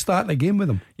 that we can start a game with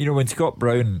them. You know, when Scott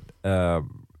Brown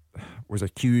was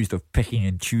accused of picking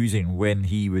and choosing when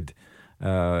he would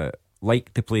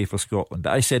like to play for Scotland,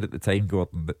 I said at the time,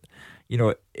 Gordon, that, you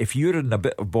know, if you're in a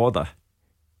bit of bother,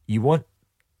 you want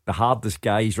the hardest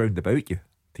guys round about you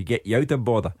to get you out of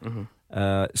bother.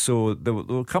 So there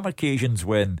will come occasions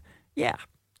when,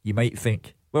 you might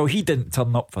think, well, he didn't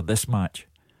turn up for this match,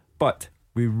 but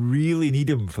we really need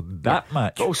him for that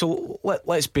match. But also,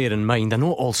 let's bear in mind, I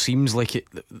know it all seems like it,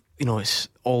 you know, it's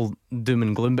all doom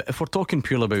and gloom, but if we're talking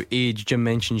purely about age, Jim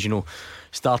mentions, you know,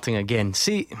 starting again.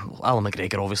 Say Alan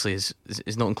McGregor obviously is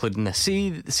not included in this. Say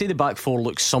the back four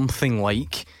looks something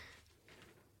like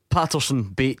Patterson,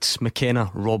 Bates,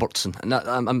 McKenna, Robertson, and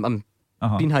I'm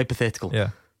being hypothetical. Yeah.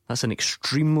 That's an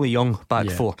extremely young back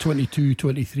four. 22,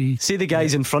 23. Say the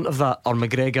guys in front of that are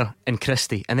McGregor and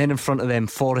Christie, and then in front of them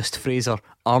Forrest, Fraser,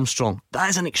 Armstrong. That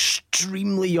is an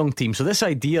extremely young team. So this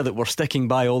idea that we're sticking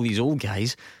by all these old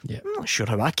guys, I'm not sure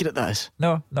how accurate that is.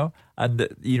 No. And,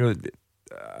 you know,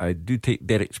 I do take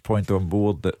Derek's point on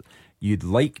board that you'd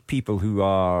like people who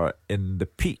are in the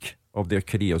peak of their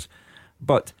careers.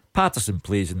 But Patterson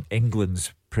plays in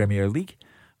England's Premier League.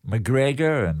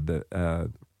 McGregor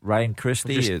and Ryan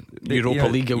Christie, Europa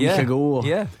League a week ago.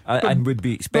 And would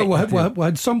be expected. Well, we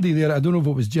had somebody there, I don't know if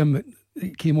it was Jim,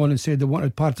 that came on and said they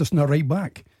wanted Patterson at right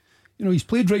back. You know, he's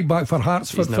played right back for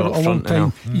Hearts for a long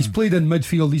time. He's played in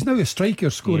midfield. He's now a striker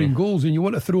scoring goals, and you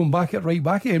want to throw him back at right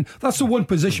back again. That's the one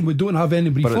position we don't have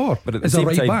anybody for. But at is the same a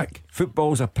right time, back.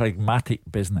 Football's a pragmatic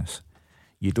business.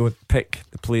 You don't pick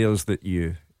the players that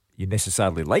you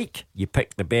necessarily like. You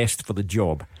pick the best for the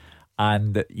job,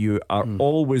 and you are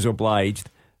always obliged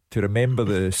to remember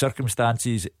the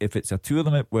circumstances. If it's a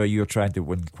tournament where you're trying to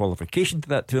win qualification to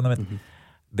that tournament,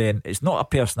 then it's not a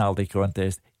personality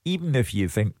contest. Even if you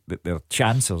think that they're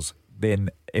chancers, then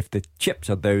if the chips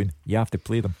are down, you have to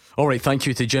play them. Alright, thank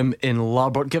you to Jim in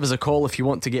Larbert. Give us a call if you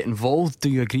want to get involved. Do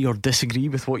you agree or disagree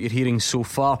with what you're hearing so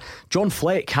far? John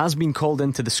Fleck has been called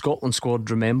into the Scotland squad,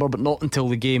 remember, but not until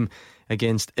the game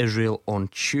against Israel on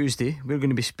Tuesday. We're going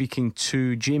to be speaking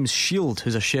to James Shield,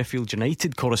 who's a Sheffield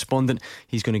United correspondent.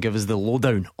 He's going to give us the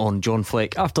lowdown on John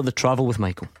Fleck after the travel with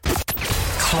Michael.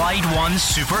 Clyde One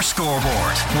Super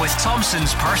Scoreboard with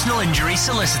Thompson's personal injury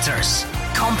solicitors.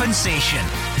 Compensation.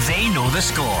 They know the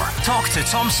score. Talk to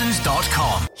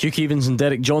Thompsons.com. Hugh Keevins and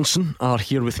Derek Johnson are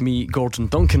here with me, Gordon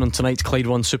Duncan, on tonight's Clyde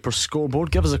One Super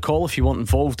Scoreboard. Give us a call if you want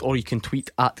involved, or you can tweet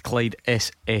at Clyde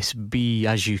SSB.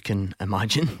 As you can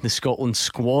imagine, the Scotland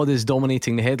squad is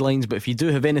dominating the headlines, but if you do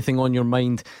have anything on your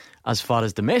mind as far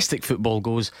as domestic football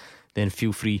goes, then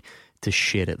feel free to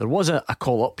share it. There was a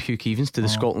call up, Hugh Keevins, to the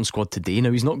Scotland squad today.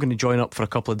 Now he's not going to join up for a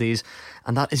couple of days,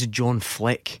 and that is John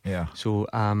Fleck. So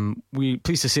we're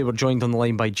pleased to say we're joined on the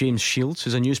line by James Shields,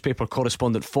 who's a newspaper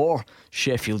correspondent for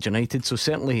Sheffield United. So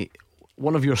certainly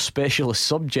one of your specialist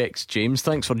subjects, James.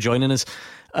 Thanks for joining us.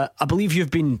 I believe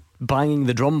you've been banging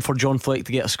the drum for John Fleck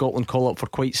to get a Scotland call up for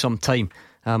quite some time.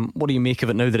 What do you make of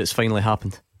it now that it's finally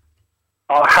happened?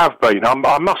 I have been.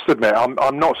 I must admit,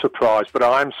 I'm not surprised, but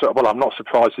I am. Well, I'm not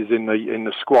surprised he's in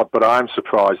the squad, but I am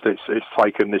surprised it's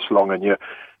taken this long. And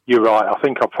you're right. I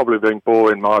think I've probably been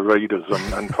boring my readers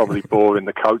and probably boring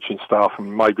the coaching staff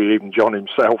and maybe even John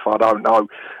himself. I don't know.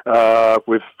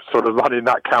 With sort of running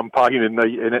that campaign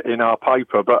in our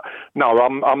paper, but no,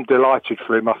 I'm delighted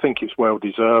for him. I think it's well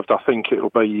deserved. I think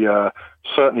it'll be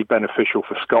certainly beneficial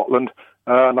for Scotland.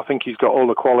 And I think he's got all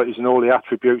the qualities and all the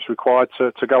attributes required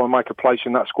to go and make a place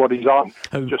in that squad he's on.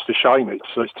 Just a shame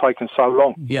it's taken so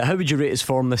long. Yeah, how would you rate his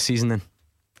form this season then?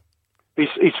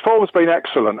 His form has been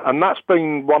excellent, and that's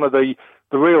been one of the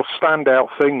real standout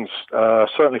things,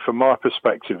 certainly from my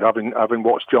perspective, having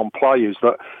watched John play, is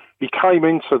that he came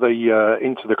into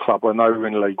the club when they were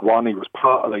in League One. He was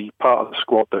part of the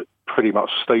squad that pretty much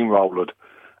steamrolled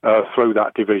through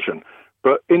that division.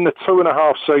 But in the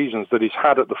 2.5 seasons that he's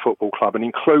had at the football club, and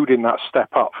including that step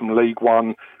up from League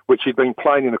One, which he'd been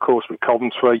playing in, of course, with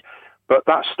Coventry, but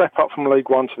that step up from League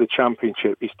One to the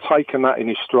Championship, he's taken that in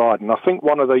his stride. And I think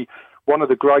one of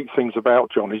the great things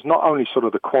about John is not only sort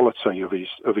of the quality of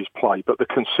his play, but the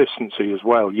consistency as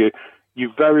well. You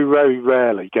very, very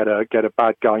rarely get a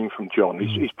bad game from John.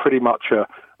 He's pretty much a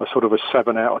sort of a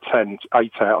 7 out of 10,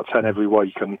 8 out of 10 every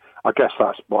week, and I guess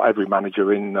that's what every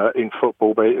manager in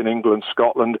football, be it in England,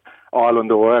 Scotland,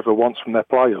 Ireland, or wherever, wants from their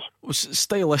players.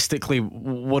 Stylistically,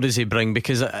 what does he bring?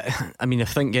 Because I mean, I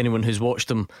think anyone who's watched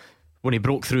him when he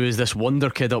broke through as this wonder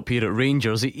kid up here at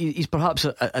Rangers, he's perhaps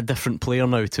a different player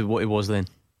now to what he was then.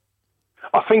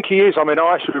 I think he is. I mean,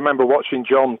 I actually remember watching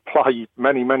John play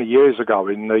many, many years ago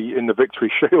in the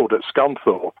Victory Shield at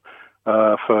Scunthorpe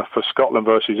for Scotland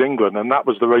versus England, and that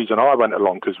was the reason I went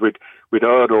along, because we'd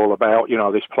heard all about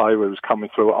this player who was coming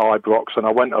through at Ibrox, and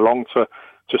I went along to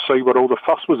see what all the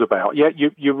fuss was about. Yeah,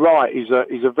 you're right. He's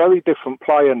a very different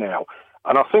player now,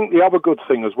 and I think the other good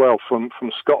thing as well from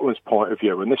Scotland's point of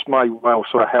view, and this may well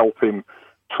sort of help him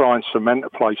try and cement a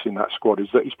place in that squad, is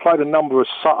that he's played a number of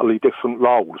subtly different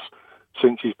roles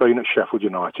since he's been at Sheffield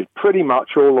United, pretty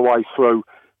much all the way through.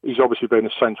 He's obviously been a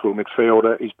central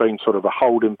midfielder. He's been sort of a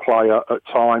holding player at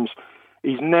times.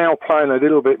 He's now playing a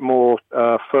little bit more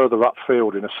further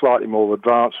upfield in a slightly more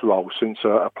advanced role since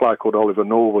a player called Oliver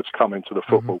Norwood's come into the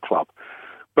football club.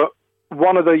 But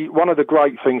one of the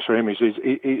great things for him is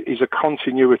he's a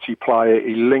continuity player.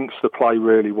 He links the play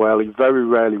really well. He very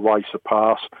rarely wastes a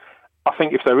pass. I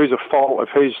think if there is a fault of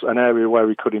his, an area where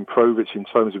he could improve, it's in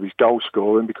terms of his goal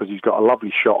scoring, because he's got a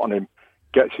lovely shot on him,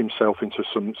 gets himself into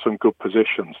some good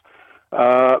positions.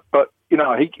 But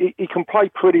he can play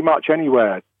pretty much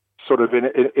anywhere, sort of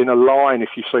in a line, if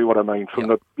you see what I mean, from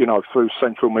the through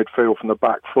central midfield, from the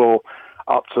back four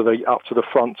up to the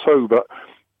front two. But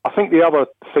I think the other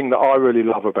thing that I really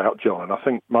love about John, and I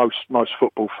think most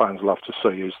football fans love to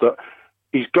see, is that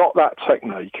he's got that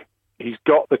technique. He's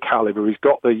got the calibre, he's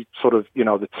got the sort of,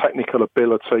 the technical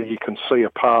ability, he can see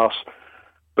a pass,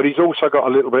 but he's also got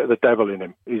a little bit of the devil in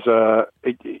him. He's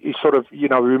sort of,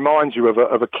 reminds you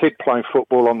of a kid playing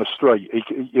football on the street.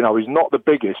 He's not the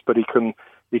biggest, but he can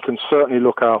certainly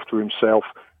look after himself,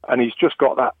 and he's just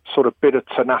got that sort of bit of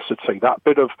tenacity, that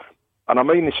bit of, and I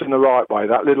mean this in the right way,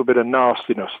 that little bit of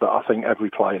nastiness that I think every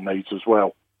player needs as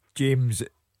well. James,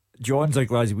 John's a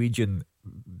Glaswegian.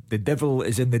 The devil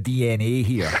is in the DNA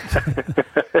here.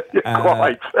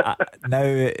 Quite.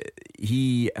 Now,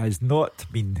 he has not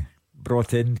been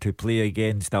brought in to play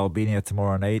against Albania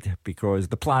tomorrow night because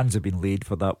the plans have been laid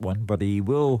for that one, but he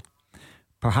will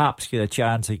perhaps get a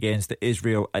chance against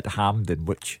Israel at Hampden,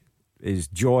 which is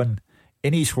John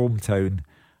in his hometown.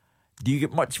 Do you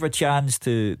get much of a chance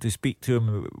to speak to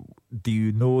him? Do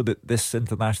you know that this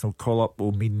international call-up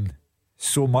will mean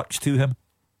so much to him?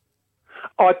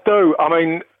 I do. I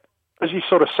mean, as you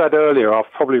sort of said earlier,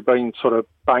 I've probably been sort of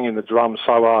banging the drum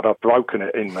so hard I've broken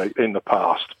it in the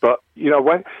past. But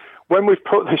when we've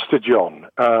put this to John,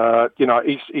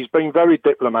 he's been very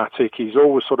diplomatic. He's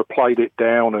always sort of played it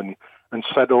down and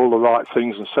said all the right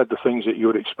things, and said the things that you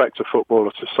would expect a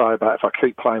footballer to say about, if I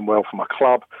keep playing well for my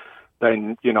club,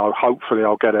 then hopefully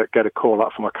I'll get a call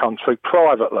up for my country.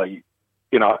 Privately,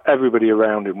 everybody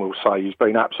around him will say he's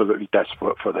been absolutely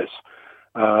desperate for this.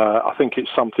 I think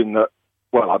it's something that,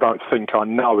 I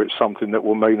know it's something that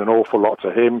will mean an awful lot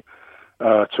to him,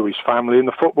 to his family, and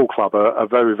the football club are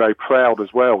very, very proud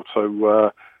as well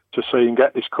to see him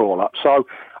get this call up. So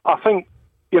I think,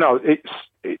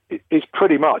 it's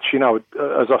pretty much,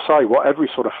 as I say, what every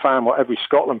sort of fan, what every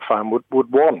Scotland fan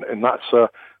would want, and that's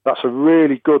a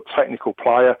really good technical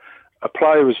player, a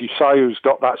player, as you say, who's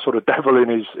got that sort of devil in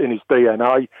his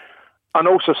DNA. And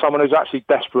also someone who's actually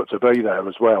desperate to be there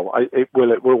as well. It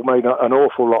will mean an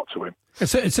awful lot to him.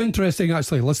 It's interesting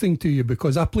actually listening to you,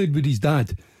 because I played with his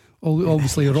dad,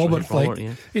 obviously Robert Fleck.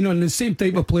 Yeah. And the same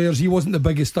type of players. He wasn't the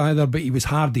biggest either, but he was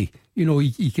hardy.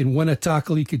 He can win a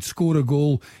tackle, he could score a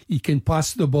goal, he can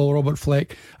pass the ball, Robert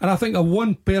Fleck. And I think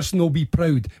one person will be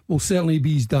proud will certainly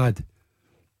be his dad.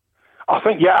 I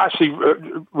think, actually,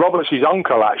 Robert's his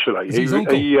uncle, actually. His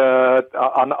uncle?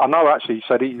 I know, actually, he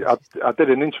said I did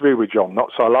an interview with John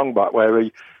not so long back where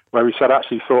he said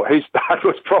actually thought his dad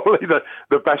was probably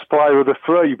the best player of the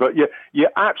three. But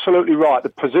you're absolutely right. The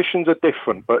positions are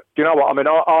different. But you know what? I mean,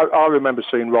 I remember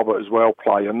seeing Robert as well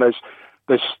play, and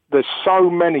there's so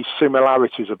many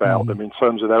similarities about them in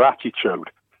terms of their attitude,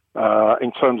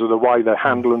 in terms of the way they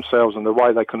handle themselves and the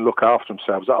way they can look after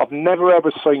themselves. I've never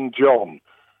ever seen John,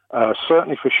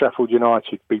 certainly for Sheffield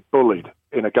United, be bullied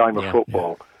in a game of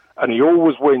football. And he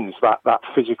always wins that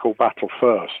physical battle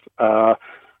first.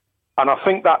 And I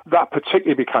think that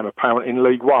particularly became apparent in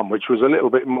League One, which was a little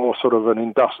bit more sort of an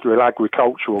industrial,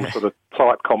 agricultural sort of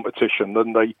type competition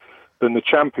than the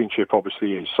Championship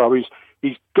obviously is. So he's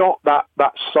got that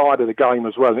side of the game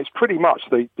as well. And it's pretty much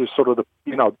the sort of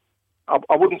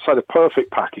I wouldn't say the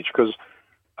perfect package, because,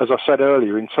 as I said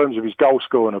earlier, in terms of his goal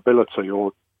scoring ability,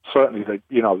 or certainly the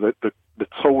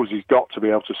tools he's got to be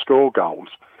able to score goals,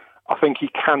 I think he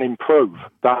can improve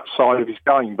that side of his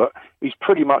game, but he's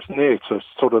pretty much near to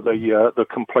sort of the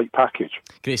complete package.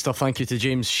 Great stuff. Thank you to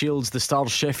James Shields, the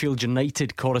Star's Sheffield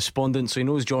United correspondent. So he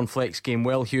knows John Fleck's game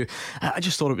well, Hugh. I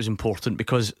just thought it was important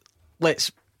because,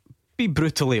 let's be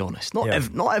brutally honest, not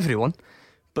everyone,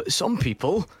 but some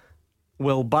people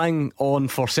will bang on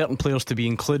for certain players to be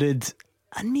included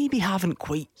and maybe haven't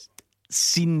quite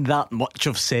seen that much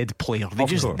of said player. They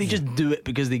just do it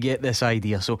because they get this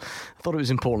idea. So I thought it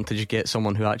was important to just get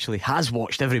someone who actually has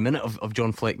watched every minute of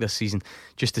John Fleck this season,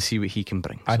 just to see what he can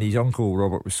bring. And his uncle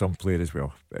Robert was some player as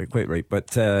well. Quite right.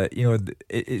 But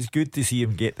it's good to see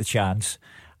him get the chance,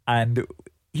 and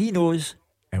he knows,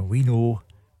 and we know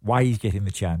why he's getting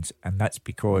the chance, and that's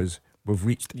because we've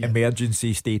reached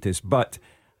emergency status. But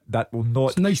that will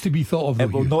not. It's nice to be thought of.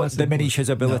 It will not diminish his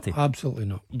ability. No, absolutely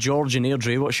not. George and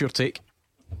Airdrie, what's your take?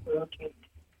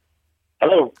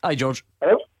 Hello. Hi, George.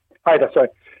 Hello. Hi there. Sorry.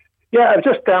 Yeah,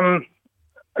 just as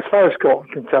far as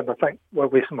Scotland's concerned, I think we're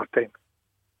wasting our time.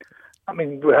 I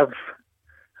mean, we have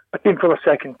a team full of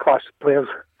second-class players,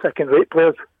 second-rate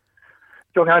players.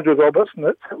 Young Andrew Robertson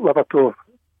at Liverpool,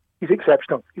 he's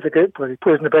exceptional. He's a great player. He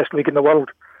plays in the best league in the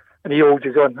world, and he holds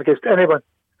his own against anyone.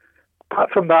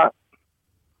 Apart from that,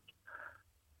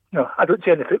 no, I don't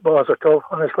see any footballers at all,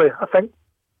 honestly. I think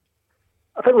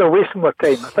we're wasting our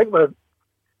time. I think we're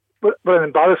an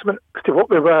embarrassment to what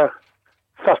we were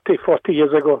 30, 40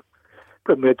 years ago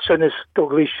when we had Souness,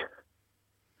 Dalglish.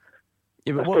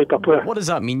 Yeah, but what does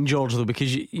that mean, George? Though,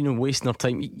 because wasting our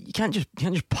time, you can't just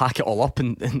pack it all up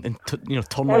and turn off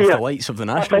the lights of the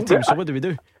national team. So what do we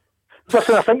do?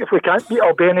 Listen, I think if we can't beat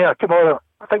Albania tomorrow,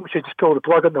 I think we should just pull the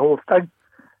plug on the whole thing.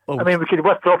 I mean, we could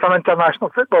withdraw from international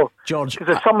football. George,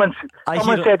 because as someone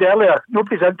said earlier,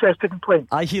 nobody's interested in playing.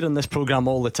 I hear in this programme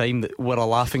all the time that we're a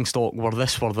laughingstock, we're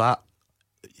this, we're that.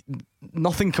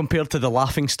 Nothing compared to the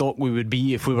laughingstock we would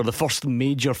be if we were the first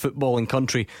major footballing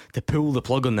country to pull the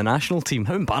plug on the national team.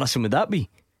 How embarrassing would that be?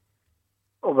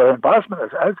 Oh, well, embarrassment as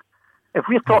it is. If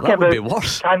we're talking about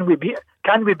worse. Can we beat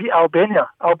Albania?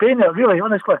 Albania, really,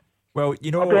 honestly. Well,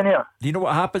 Albania. Do you know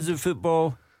what happens in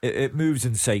football? It moves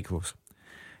in cycles.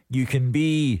 You can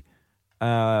be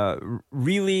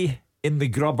really in the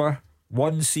grubber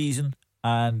one season,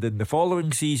 and in the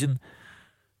following season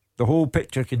the whole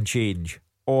picture can change,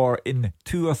 or in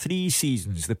 2 or 3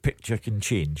 seasons the picture can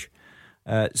change.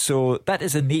 So that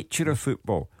is the nature of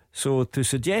football. So to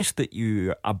suggest that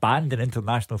you abandon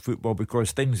international football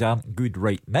because things aren't good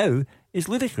right now is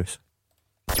ludicrous.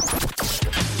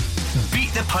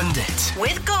 Beat the Pundit.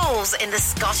 With goals in the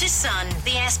Scottish Sun,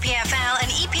 the SPFL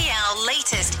and EPL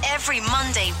latest every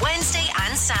Monday, Wednesday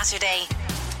and Saturday.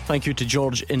 Thank you to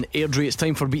George in Airdrie. It's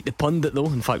time for Beat the Pundit though.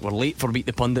 In fact, we're late for Beat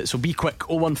the Pundit, so be quick.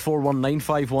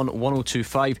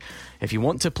 01419511025. If you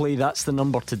want to play, that's the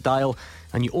number to dial,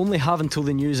 and you only have until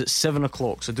the news at 7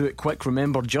 o'clock, so do it quick.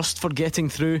 Remember, just for getting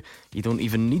through, you don't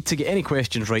even need to get any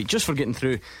questions right. Just for getting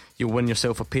through, you'll win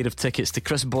yourself a pair of tickets to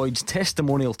Chris Boyd's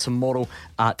testimonial tomorrow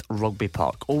at Rugby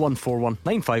Park.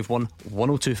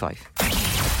 01419511025.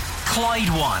 Clyde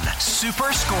One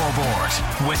Super Scoreboard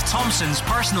with Thompson's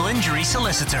personal injury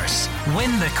solicitors.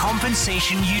 Win the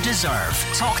compensation you deserve.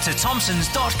 Talk to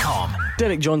Thompsons.com.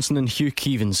 Derek Johnson and Hugh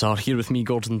Keevins are here with me,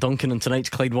 Gordon Duncan, and tonight's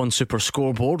Clyde One Super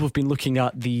Scoreboard. We've been looking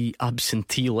at the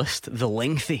absentee list, the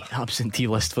lengthy absentee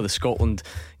list for the Scotland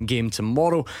game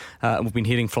tomorrow. We've been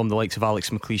hearing from the likes of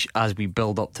Alex McLeish as we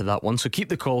build up to that one. So keep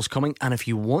the calls coming, and if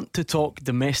you want to talk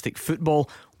domestic football,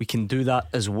 we can do that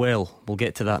as well. We'll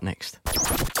get to that next.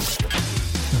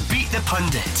 Beat the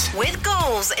Pundit. With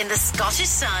goals in the Scottish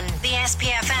Sun, the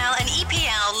SPFL and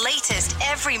EPL latest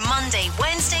every Monday,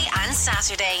 Wednesday and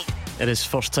Saturday. It is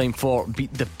first time for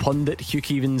Beat the Pundit. Hugh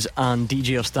Keevins and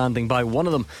DJ are standing by. One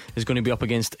of them is going to be up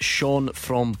against Sean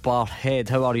from Barrhead.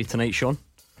 How are you tonight, Sean?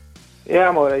 Yeah,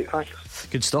 I'm alright, thanks.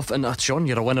 Good stuff. And Sean,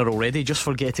 you're a winner already just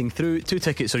for getting through. 2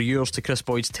 tickets are yours to Chris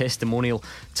Boyd's testimonial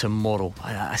tomorrow.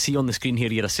 I see on the screen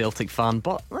here you're a Celtic fan,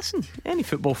 but listen, any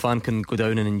football fan can go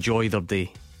down and enjoy their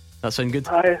day. That sound good?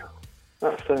 Aye,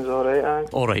 that sounds alright, aye.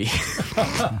 Alright.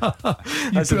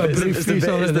 That's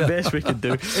the best we could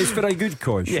do. It's for a good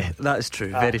cause. Yeah, that's true,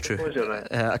 very true.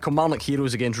 Kilmarnock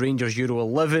Heroes against Rangers Euro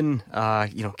 11.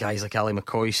 Guys like Ali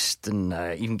McCoist and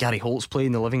even Gary Holt's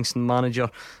playing, the Livingston manager,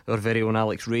 our very own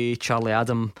Alex Ray, Charlie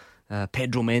Adam,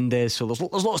 Pedro Mendes. So there's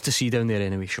lots to see down there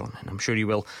anyway, Sean, and I'm sure you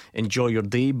will enjoy your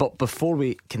day. But before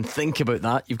we can think about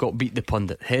that, you've got to beat the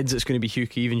pundit. Heads, it's going to be Hugh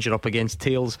Keevins. You're up against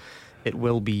tails. It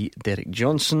will be Derek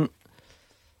Johnson.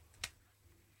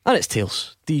 And it's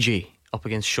tails. DJ up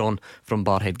against Sean from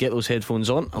Barhead. Get those headphones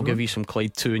on. I'll give you some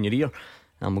Clyde 2 in your ear,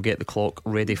 and we'll get the clock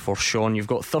ready for Sean. You've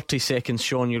got 30 seconds,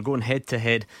 Sean. You're going head to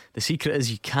head. The secret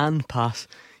is you can pass.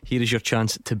 Here is your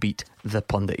chance to beat the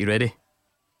pundit. You ready?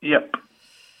 Yep.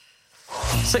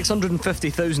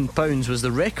 £650,000 was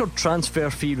the record transfer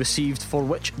fee received for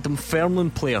which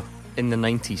Dunfermline player in the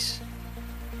 90s?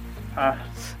 Pass.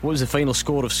 What was the final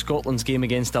score of Scotland's game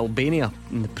against Albania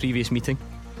in the previous meeting?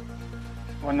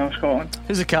 1-0 Scotland.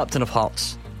 Who's the captain of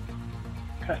Hearts?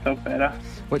 Crystal Palace.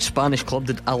 Which Spanish club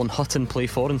did Alan Hutton play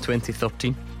for in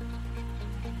 2013?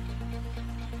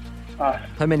 Pass.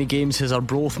 How many games has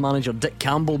Arbroath manager Dick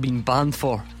Campbell been banned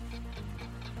for?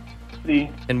 3.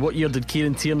 In what year did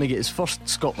Kieran Tierney get his first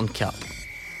Scotland cap?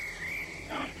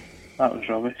 That was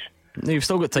rubbish. No, you've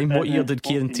still got time. What year did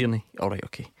Kieran Tierney? Alright,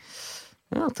 okay.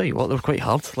 Well, I'll tell you what, they were quite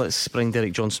hard. Let's bring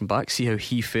Derek Johnson back, see how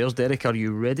he fares. Derek, are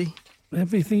you ready?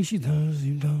 Everything she does,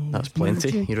 you know. That's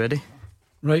plenty. You ready?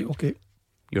 Right, okay.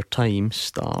 Your time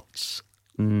starts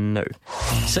now.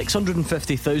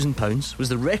 £650,000 was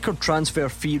the record transfer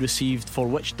fee received for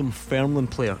which Dunfermline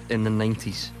player in the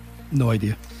 90s? No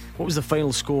idea. What was the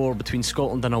final score between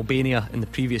Scotland and Albania in the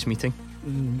previous meeting?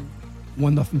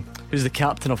 1-0. Who's the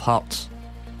captain of Hearts?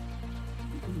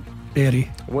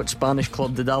 Berry. What Spanish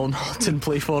club did Alan Hutton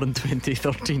play for in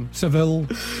 2013? Seville.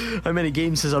 How many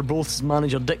games has Arbroath's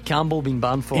manager Dick Campbell been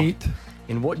banned for? 8.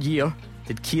 In what year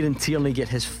did Kieran Tierney get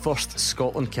his first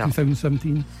Scotland cap?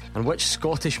 2017. And which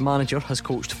Scottish manager has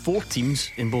coached 4 teams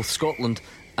in both Scotland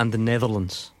and the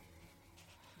Netherlands?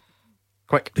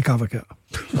 Quick. The Cavacat.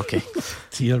 Okay.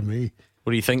 Dear me.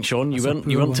 What do you think, Sean? You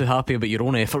weren't too happy about your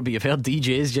own effort, but you've heard DJs.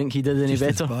 Do you think he did any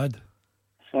better? Bad.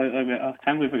 Slightly better. I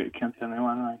can't believe I got Kieran Tierney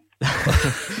one, right?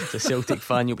 As a Celtic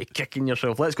fan, you'll be kicking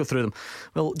yourself. Let's go through them.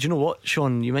 Well, do you know what,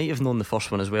 Sean? You might have known the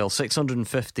first one as well.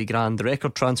 650 grand, the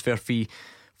record transfer fee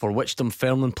for which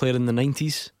Dunfermline player in the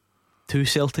 90s to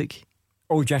Celtic?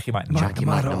 Oh, Jackie McNamara. Jackie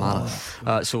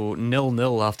McNamara. So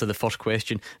 0-0 after the first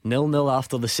question, 0-0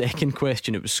 after the second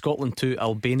question. It was Scotland 2,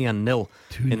 Albania 0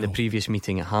 in the previous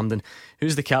meeting at Hampden.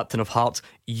 Who's the captain of Hearts?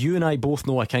 You and I both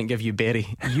know I can't give you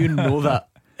Berry. You know that.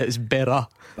 It's Berra.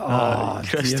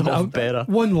 Christophe Berra.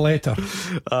 One letter.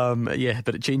 Yeah,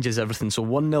 but it changes everything. So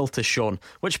 1-0 to Sean.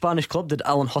 Which Spanish club did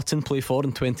Alan Hutton play for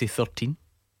in 2013?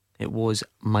 It was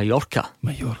Mallorca.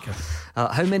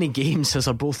 How many games has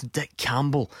both Dick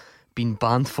Campbell been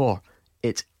banned for?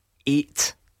 It's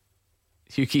 8.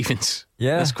 Hugh Keevins.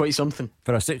 Yeah, that's quite something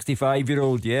for a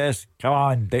 65-year-old. Yes, come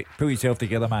on, Dick, pull yourself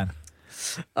together, man.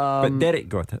 But Derek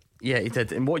got it. Yeah, he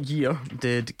did. In what year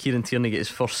did Kieran Tierney get his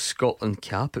first Scotland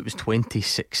cap? It was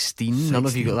 2016. None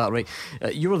of you got that right.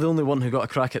 You were the only one who got a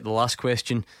crack at the last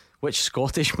question. Which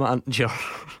Scottish manager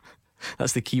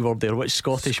that's the key word there. Which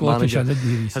Scottish manager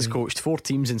has coached 4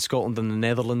 teams in Scotland and the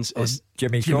Netherlands? Is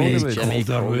Jimmy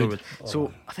Calderwood.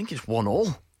 So I think it's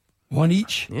 1-1. 1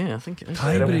 each. Yeah, I think it is.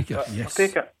 Tiebreaker. Yes. I'll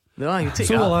take it. No, you take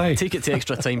take it to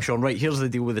extra time, Sean. Right, here's the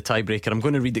deal with the tiebreaker. I'm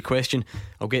going to read the question.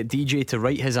 I'll get DJ to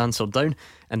write his answer down,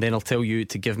 and then I'll tell you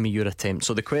to give me your attempt.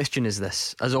 So the question is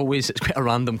this. As always, it's quite a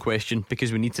random question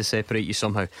because we need to separate you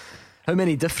somehow. How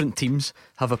many different teams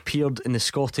have appeared in the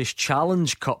Scottish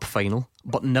Challenge Cup final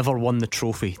but never won the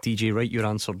trophy? DJ, write your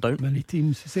answer down. Many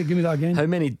teams. Say, give me that again. How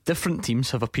many different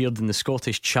teams have appeared in the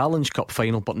Scottish Challenge Cup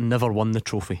final but never won the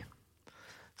trophy?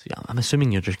 So yeah, I'm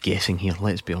assuming you're just guessing here,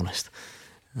 let's be honest.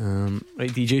 Right,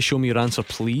 DJ, show me your answer,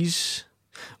 please.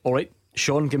 Alright,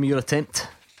 Sean, give me your attempt.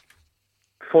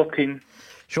 14.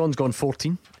 Sean's gone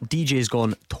 14. DJ's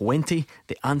gone 20.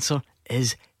 The answer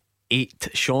is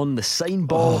 8. Sean, the sign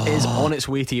ball is on its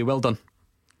way to you. Well done.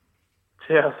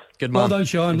 Cheers. Good man. Well done,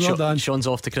 Sean. Well done. Sean's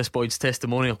off to Chris Boyd's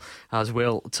testimonial as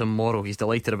well tomorrow. He's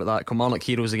delighted about that. Kilmarnock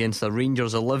Heroes against the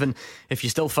Rangers 11. If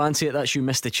you still fancy it, that's you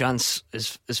missed the chance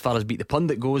as far as Beat the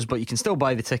Pundit goes, but you can still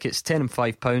buy the tickets, £10 and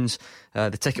 £5.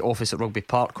 The ticket office at Rugby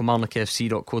Park,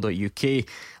 kilmarnockfc.co.uk.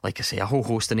 Like I say, a whole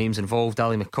host of names involved: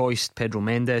 Ali McCoist, Pedro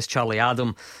Mendes, Charlie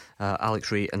Adam,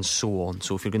 Alex Ray, and so on.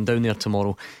 So if you're going down there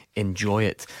tomorrow, enjoy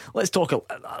it. Let's talk a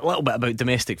little bit about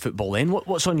domestic football then.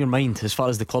 What's on your mind as far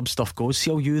as the club stuff goes?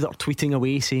 See all you that are tweeting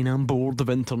away saying I'm bored of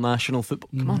international football.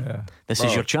 Come on, this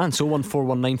is your chance.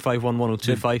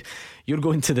 01419511025. You're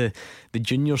going to the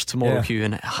juniors tomorrow, Hugh,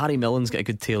 and Harry Millen's got a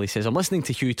good tale. He says, I'm listening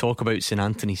to Hugh talk about St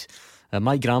Anthony's.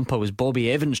 My grandpa was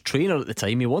Bobby Evans' trainer at the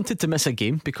time. He wanted to miss a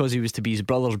game because he was to be his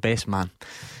brother's best man.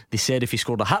 They said if he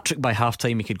scored a hat-trick by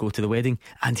half-time he could go to the wedding,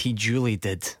 and he duly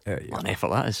did. What an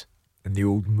effort that is. in the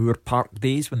old Moore Park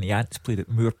days when the Ants played at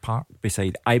Moore Park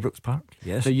beside Ibrox Park.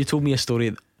 Yes. So you told me a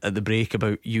story at the break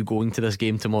about you going to this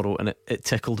game tomorrow, and it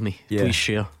tickled me. Yeah. Please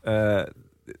share.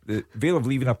 The Vale of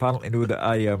Leaving apparently know that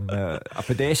I am a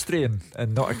pedestrian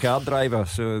and not a car driver.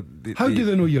 So how do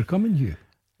they know you're coming, Hugh?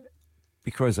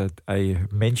 Because I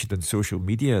mentioned on social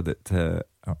media that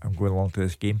I'm going along to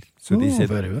this game. So they said,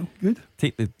 very well, good.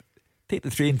 Take the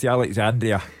train to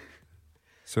Alexandria.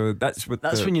 So that's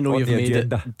when you know you've made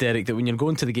agenda. it, Derek, that when you're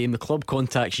going to the game, the club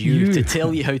contacts you to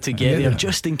tell you how to get there,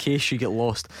 just in case you get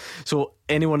lost. So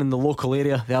anyone in the local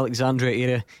area, the Alexandria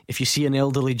area, if you see an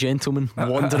elderly gentleman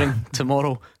wandering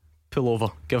tomorrow, pull over,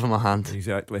 give him a hand.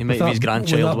 Exactly. He might have his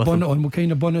grandchild with him. On, what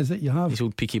kind of bun is it you have? His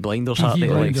old Peaky Blinders hat.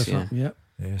 Yeah.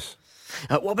 Yes.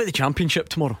 What about the championship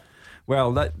tomorrow?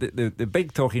 Well, the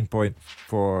big talking point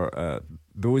for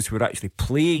those who are actually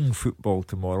playing football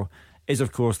tomorrow is,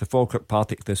 of course, the Falkirk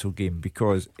Partick Thistle game,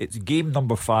 because it's game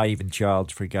number 5 in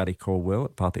charge for Gary Caldwell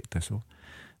at Partick Thistle.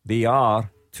 They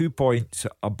are 2 points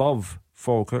above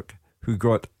Falkirk, who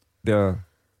got their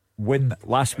win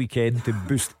last weekend to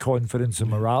boost confidence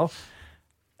and morale.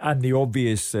 And the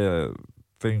obvious the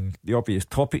obvious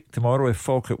topic tomorrow, if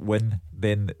Falkirk win,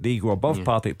 then they go above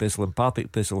Partick Thistle, and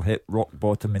Partick Thistle hit rock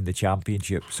bottom in the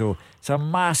championship. So it's a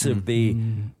massive day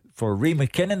for Ray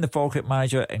McKinnon, the Falkirk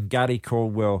manager, and Gary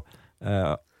Caldwell,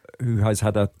 who has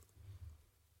had a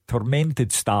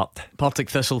tormented start. Partick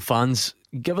Thistle fans,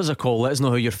 give us a call, let us know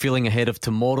how you're feeling ahead of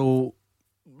tomorrow.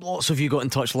 Lots of you got in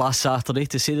touch last Saturday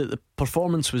to say that the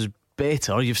performance was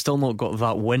better. You've still not got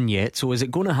that win yet, so is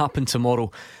it going to happen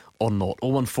tomorrow or not?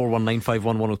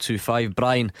 01419511025.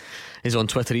 Brian is on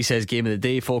Twitter. He says game of the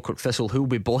day, Falkirk Thistle. Who'll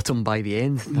be bottom by the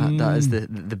end? That is the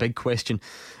big question.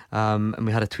 And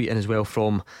we had a tweet in as well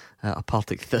from a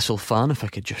Partick Thistle fan, if I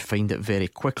could just find it very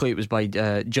quickly. It was by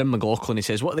Jim McLaughlin. He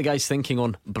says, what are the guys thinking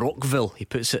on Brockville? He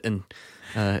puts it in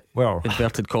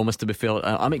inverted commas, to be fair.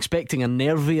 I'm expecting a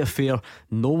nervy affair,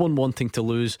 no one wanting to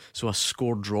lose, so a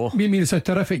score draw. I mean, it's a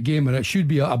terrific game, and it should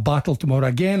be a battle tomorrow.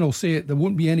 Again, I'll say it, there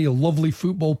won't be any lovely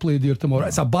football played there tomorrow.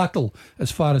 It's a battle as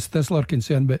far as Thistle are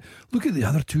concerned. But look at the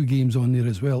other 2 games on there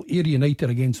as well. Ayr United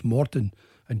against Morton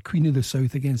and Queen of the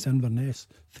South against Inverness.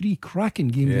 3 cracking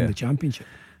games in the championship.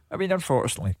 I mean,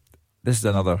 unfortunately, this is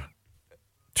another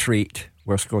trait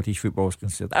where Scottish football is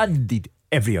concerned, and indeed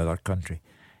every other country.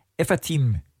 If a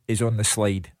team is on the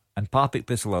slide, and Partick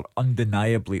Thistle are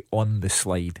undeniably on the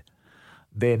slide,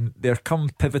 then there come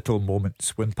pivotal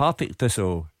moments. When Partick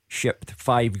Thistle shipped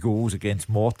 5 goals against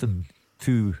Morton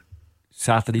 2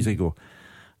 Saturdays ago,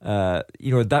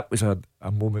 that was a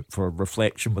moment for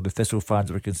reflection where the Thistle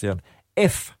fans were concerned.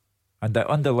 If, and I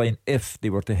underline if, they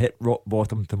were to hit rock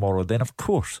bottom tomorrow, then of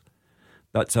course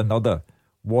that's another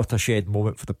watershed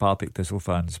moment for the Partick Thistle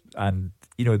fans. And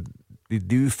they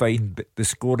do find the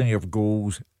scoring of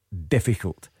goals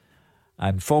difficult,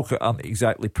 and Falkirk aren't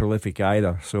exactly prolific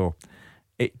either, so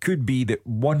it could be that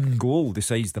 1 goal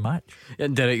decides the match.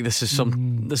 And Derek, this is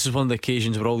one of the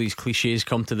occasions where all these cliches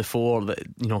come to the fore, that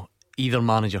either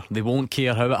manager, they won't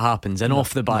care how it happens, and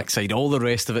off the backside, all the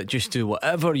rest of it, just do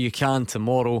whatever you can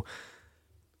tomorrow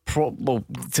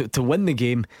to win the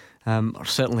game, or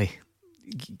certainly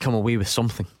come away with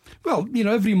something. Well,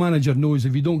 every manager knows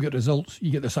if you don't get results,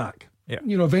 you get the sack. Yeah.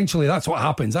 Eventually that's what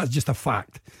happens. That's just a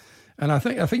fact. And I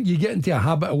think you get into a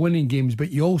habit of winning games,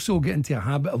 but you also get into a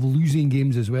habit of losing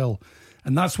games as well.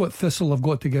 And that's what Thistle have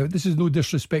got to get out. This is no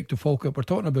disrespect to Falkirk. We're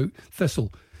talking about Thistle.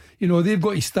 They've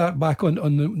got to start back on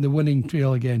the winning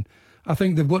trail again. I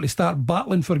think they've got to start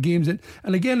battling for games. And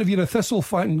again, if you're a Thistle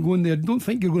fan going there, don't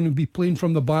think you're going to be playing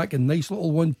from the back and nice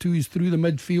little 1-2s through the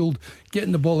midfield,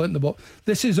 getting the ball in the ball.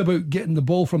 This is about getting the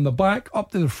ball from the back up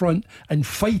to the front and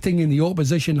fighting in the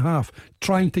opposition half,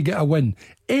 trying to get a win.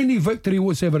 Any victory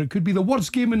whatsoever, it could be the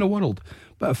worst game in the world,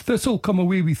 but if Thistle come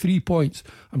away with 3 points,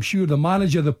 I'm sure the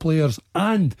manager, the players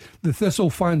and the Thistle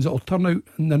fans that will turn out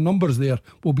in the numbers there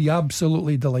will be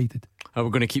absolutely delighted. We're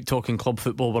going to keep talking club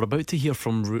football. We're about to hear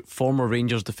from former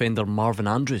Rangers defender Marvin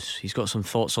Andrews. He's got some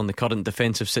thoughts on the current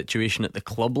defensive situation at the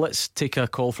club. Let's take a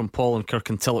call from Paul in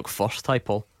Kirkintilloch first. Hi,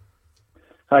 Paul.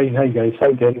 Hi guys.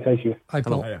 Hi Derek. Hi you. Hi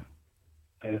Paul.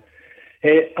 Hiya.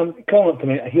 I'm calling up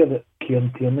tonight. I hear that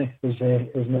Kieran Tierney is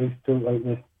now pulled out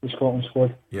the Scotland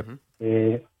squad.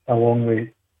 Yep. Along with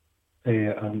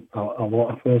a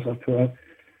lot of players that are put out.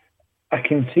 I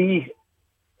can see.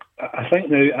 I think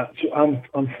now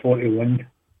I'm 41,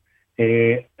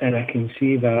 and I can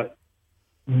see that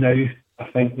now.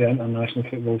 I think the international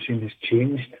football scene has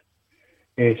changed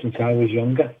since I was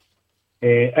younger,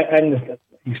 and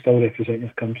you still represent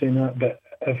your country in that. But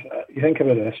if you think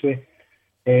about it this way,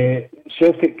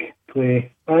 Celtic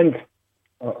play, and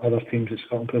other teams at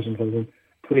Scotland Prison for them,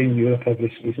 play in Europe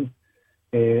every season.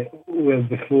 Where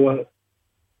before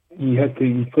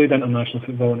you played international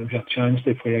football and it was your chance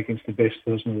to play against the best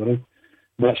players in the world.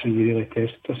 And that's where you really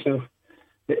tested yourself.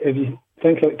 If you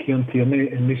think about Kieran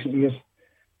Tierney in recent years,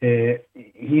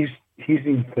 he's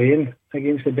been playing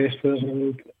against the best players in the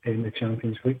world in the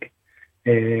Champions League.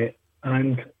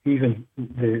 And even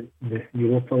the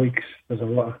Europa Leagues, there's a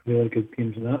lot of really good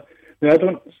teams in that.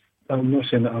 Now, I'm not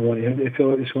saying that I want him to feel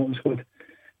like the Scotland squad,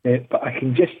 but I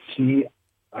can see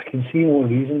more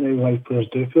reason now why players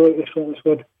do feel like the Scotland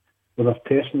squad, where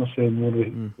they're testing themselves more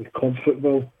with club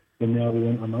football than they are with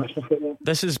international football.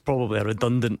 This is probably a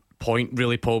redundant point,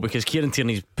 really, Paul, because Kieran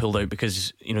Tierney's pulled out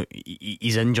because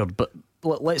he's injured. But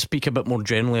let's speak a bit more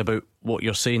generally about what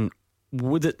you're saying.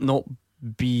 Would it not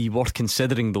be worth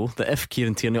considering, though, that if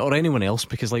Kieran Tierney or anyone else,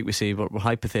 because like we say, we're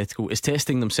hypothetical, is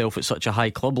testing themselves at such a high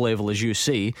club level as you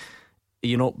say, are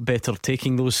you not better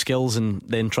taking those skills and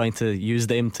then trying to use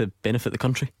them to benefit the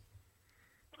country?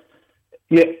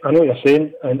 Yeah, I know what you're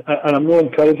saying, and I'm not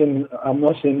encouraging. I'm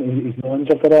not saying he's not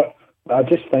injured for that, but I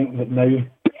just think that now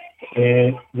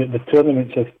that the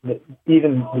tournaments,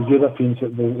 even the Europeans,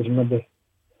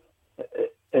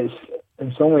 it's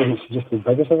in some ways it's just as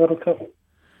big as a World Cup.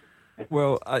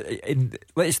 Well,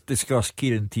 let's discuss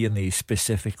Kieran Tierney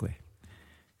specifically.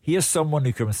 Here's someone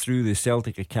who comes through the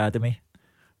Celtic Academy,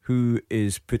 who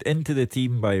is put into the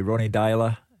team by Ronny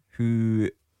Deila, who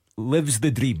lives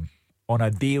the dream on a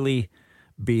daily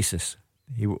basis.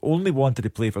 He only wanted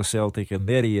to play for Celtic, and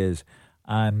there he is,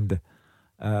 and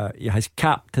he has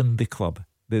captained the club.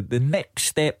 The next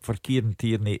step for Kieran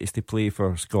Tierney is to play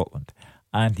for Scotland,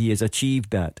 and he has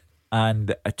achieved that,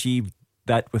 and achieved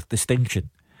that with distinction.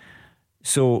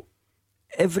 So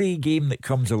every game that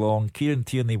comes along, Kieran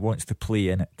Tierney wants to play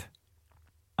in it,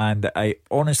 and I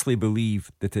honestly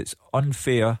believe that it's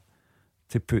unfair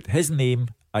to put his name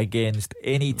against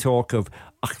any talk of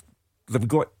they've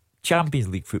got Champions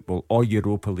League football or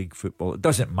Europa League football. It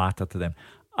doesn't matter to them.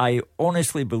 I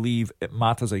honestly believe it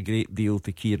matters a great deal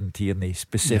to Kieran Tierney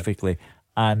specifically,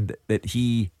 and that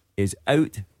he is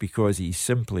out because he's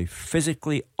simply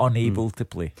physically unable to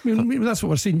play. I mean, that's what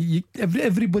we're saying.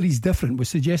 Everybody's different. We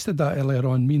suggested that earlier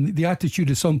on. I mean, the attitude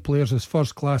of some players is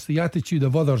first class, the attitude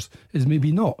of others is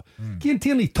maybe not. Kieran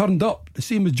Tierney turned up the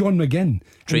same as John McGinn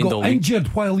and got injured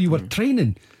while you were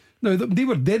training. Now, they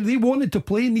were dead. They wanted to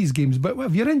play in these games, but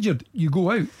if you're injured, you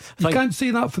go out. You can't say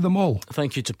that for them all.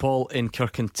 Thank you to Paul in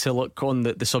Kirkintilloch. On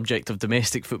the subject of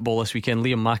domestic football this weekend,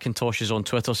 Liam McIntosh is on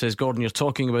Twitter, says, Gordon, you're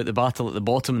talking about the battle at the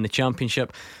bottom in the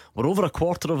Championship. We're over a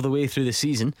quarter of the way through the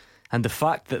season, and the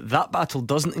fact that battle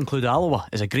doesn't include Alloa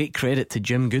is a great credit to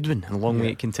Jim Goodwin, and long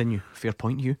may it continue. Fair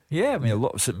point, you? Yeah, I mean, a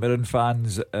lot of St Mirren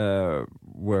fans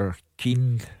were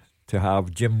keen to have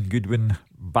Jim Goodwin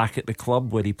back at the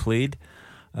club where he played,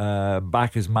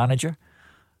 back as manager,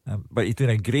 but he's doing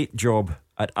a great job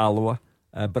at Alloa,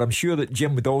 but I'm sure that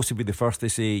Jim would also be the first to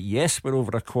say, yes, we're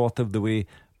over a quarter of the way,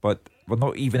 but we're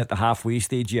not even at the halfway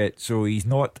stage yet, so he's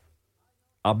not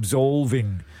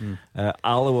absolving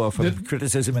Alloa from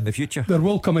criticism in the future. There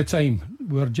will come a time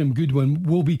where Jim Goodwin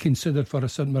will be considered for a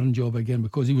St Mirren job again,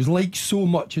 because he was liked so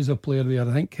much as a player there.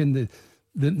 I think in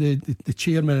the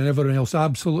chairman and everyone else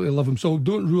absolutely love him, so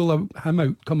don't rule him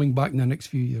out coming back in the next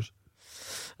few years.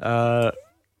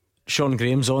 Sean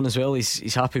Graham's on as well.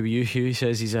 He's happy with you, Hugh. He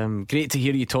says he's great to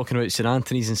hear you talking about St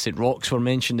Anthony's and St Roch's were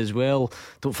mentioned as well.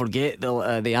 Don't forget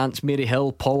the Ants, Mary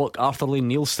Hill, Pollock, Arthur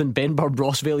Lane, Neilston, Benburb,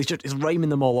 Rossvale. He's rhyming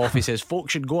them all off. He says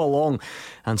folks should go along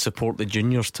and support the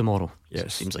juniors tomorrow.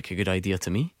 Yes, seems like a good idea to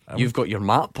me. You've got your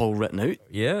map all written out.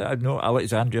 Yeah, I know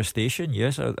Alexandria Station.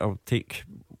 Yes, I'll take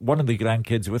one of the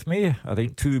grandkids with me. I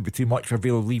think two would be too much for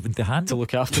Vale leaving to hand to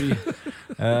look after you.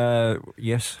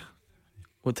 Yes.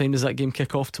 What time does that game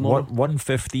kick off tomorrow?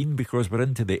 1:15, because we're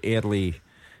into the early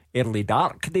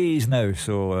dark days now.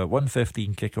 So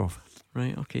 1:15 kick off.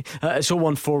 Right, okay. It's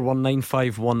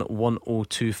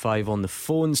 01419511025 on the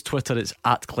phones. Twitter, it's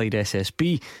at Clyde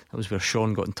SSB. That was where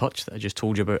Sean got in touch that I just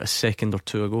told you about a second or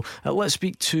two ago. Let's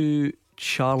speak to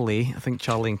Charlie. I think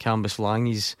Charlie in Cambuslang.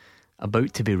 He's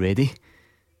about to be ready.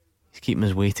 He's keeping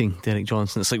us waiting, Derek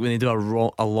Johnson. It's like when they do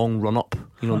a long run up,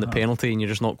 on the penalty, and you're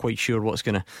just not quite sure what's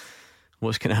going to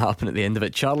happen at the end of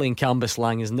it. Charlie in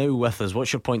Cambuslang is now with us.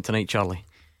 What's your point tonight, Charlie?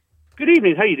 Good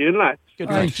evening. How you doing, lads? Good.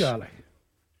 Hi, Charlie.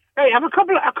 Hey, I have a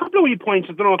couple of wee points.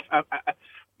 I don't know if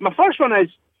my first one is,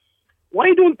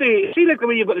 why don't they see, like the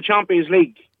way you've got the Champions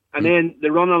League and then they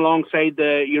run alongside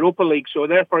the Europa League, so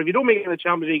therefore if you don't make it in the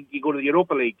Champions League, you go to the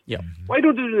Europa League. Yeah. Why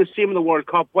don't they do the same in the World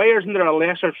Cup? Why isn't there a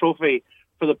lesser trophy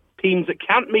for the teams that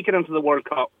can't make it into the World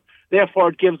Cup? Therefore,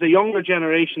 it gives the younger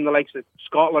generation, the likes of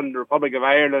Scotland, the Republic of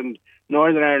Ireland,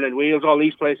 Northern Ireland, Wales, all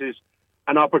these places,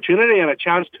 an opportunity and a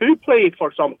chance to play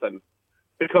for something.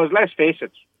 Because let's face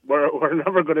it, we're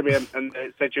never going to be in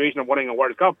the situation of winning a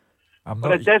World Cup.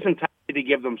 But it does entirely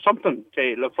give them something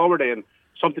to look forward to and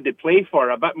something to play for,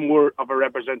 a bit more of a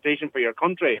representation for your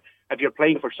country if you're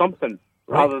playing for something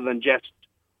rather than just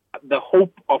the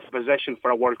hope of a position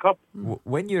for a World Cup.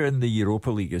 When you're in the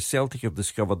Europa League, as Celtic have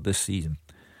discovered this season,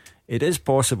 it is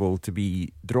possible to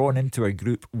be drawn into a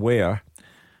group where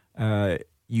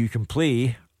you can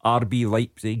play RB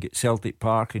Leipzig at Celtic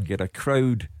Park and get a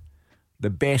crowd the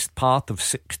best part of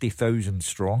 60,000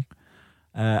 strong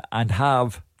and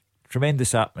have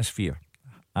tremendous atmosphere.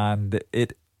 And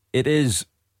it is,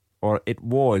 or it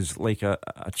was, like a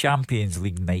Champions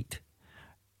League night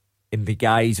in the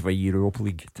guise of a Europa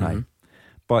League tie.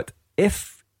 But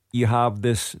if you have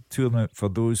this tournament for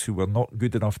those who were not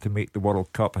good enough to make the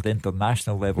World Cup at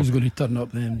international level, who's going to turn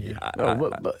up then?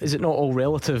 But is it not all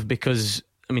relative? Because,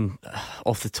 I mean,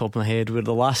 off the top of my head, where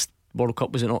the last World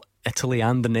Cup, was it not Italy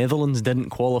and the Netherlands didn't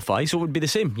qualify? So it would be the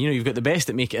same. You know, you've got the best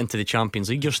that make it into the Champions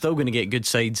League. You're still going to get good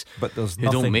sides but there's who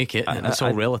don't make it. It's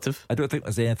all relative. I don't think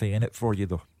there's anything in it for you,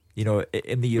 though. You know,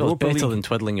 in the Europa League, it's better League, than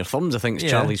twiddling your thumbs, I think, is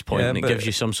Charlie's point, and it gives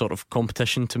you some sort of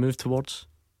competition to move towards.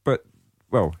 But,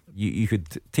 well, you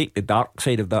could take the dark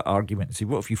side of that argument and say,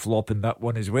 what if you flop in that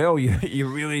one as well? You're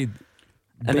really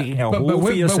digging a hole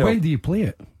for yourself. But when do you play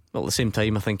it? Well, at the same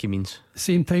time, I think he means.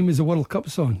 Same time as the World Cup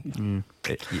song.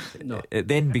 It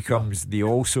then becomes the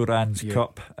Also-Rans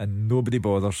Cup, and nobody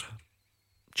bothers.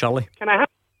 Charlie, can I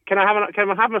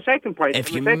have my second point?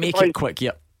 If you make it quick,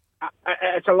 yep.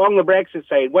 It's along the Brexit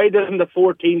side. Why doesn't the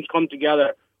four teams come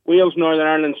together? Wales, Northern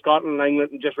Ireland, Scotland, and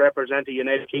England, and just represent the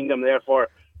United Kingdom. Therefore,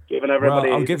 giving everybody.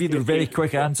 Well, I'll give you the very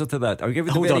quick answer to that. I'll give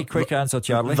you the very quick answer,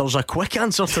 Charlie. There's a quick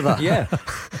answer to that. Yeah,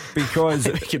 because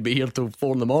we could be here till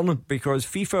 4 a.m. Because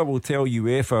FIFA will tell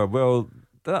UEFA, well,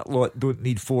 that lot don't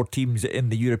need four teams in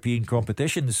the European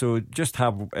competition, so just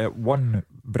have one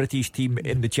British team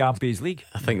in the Champions League.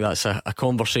 I think that's a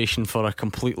conversation for a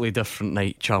completely different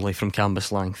night, Charlie from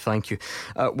Cambuslang. Thank you.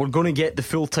 We're going to get the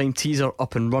full-time teaser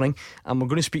up and running, and we're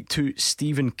going to speak to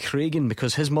Stephen Craigan,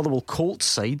 because his Motherwell Colts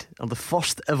side are the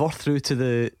first ever through to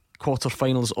the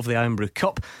quarter-finals of the Irn-Bru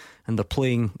Cup, and they're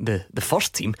playing the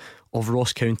first team of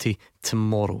Ross County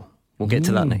tomorrow. We'll get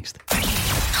to that next.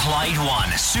 Clyde One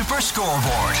Super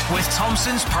Scoreboard with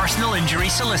Thompson's personal injury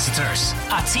solicitors.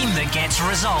 A team that gets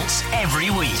results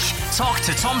every week. Talk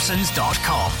to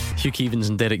Thompsons.com. Hugh Keevins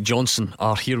and Derek Johnson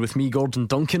are here with me, Gordon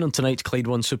Duncan, on tonight's Clyde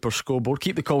One Super Scoreboard.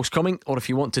 Keep the calls coming, or if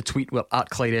you want to tweet, we're at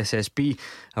Clyde SSB.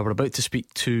 We're about to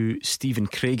speak to Stephen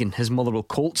Craigan. His Motherwell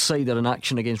Colts side are in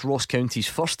action against Ross County's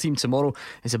first team tomorrow.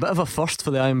 It's a bit of a first for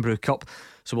the Irn-Bru Cup,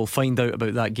 so we'll find out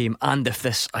about that game and if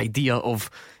this idea of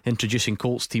introducing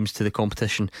Colts teams to the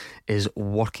competition is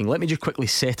working. Let me just quickly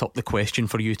set up the question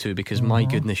for you two, because my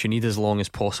goodness, you need as long as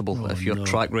possible if your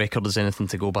track record is anything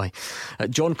to go by.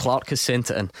 John Clark has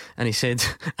sent it in, and he said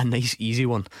a nice easy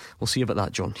one. We'll see about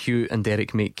that, John. Hugh and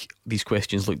Derek make these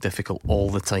questions look difficult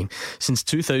all the time. Since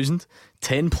 2000,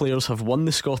 10 players have won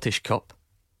the Scottish Cup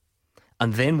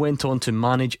and then went on to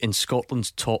manage in Scotland's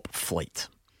top flight.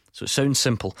 So it sounds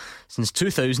simple. Since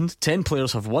 2000, 10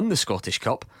 players have won the Scottish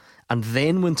Cup and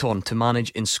then went on to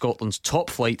manage in Scotland's top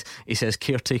flight. He says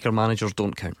caretaker managers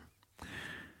don't count.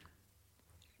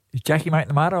 Is Jackie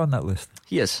McNamara on that list?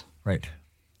 He is. Right.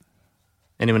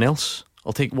 Anyone else?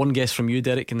 I'll take one guess from you,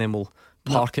 Derek, and then we'll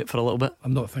park it for a little bit.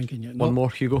 I'm not thinking yet. One more,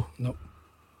 Hugo? No.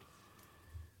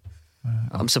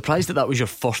 I'm surprised that was your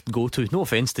first go-to. No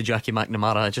offence to Jackie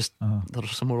McNamara, just there are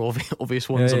some more obvious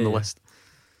ones on the list.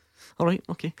 Alright,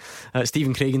 okay.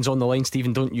 Stephen Craigan's on the line.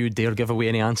 Stephen, don't you dare give away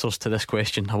any answers to this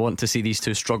question. I want to see these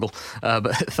two struggle.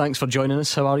 But thanks for joining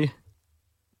us. How are you?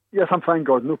 Yes, I'm fine,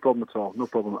 Gordon. No problem at all. No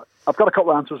problem. I've got a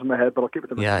couple of answers in my head, but I'll keep it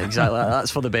to myself. Yeah, exactly. That's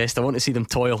for the best. I want to see them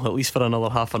toil at least for another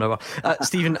half an hour.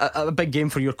 Stephen, a big game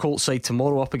for your Colts side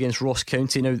tomorrow up against Ross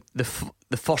County. Now, the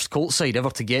first Colts side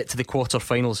ever to get to the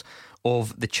quarter-finals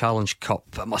of the Challenge Cup.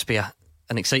 It must be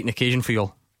an exciting occasion for you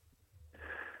all.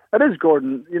 It is,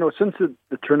 Gordon. You know, since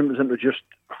the tournament was introduced,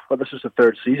 this is the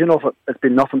third season of it, it's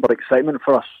been nothing but excitement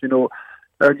for us. You know,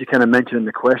 I heard you kind of mention in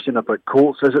the question about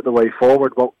Colts, is it the way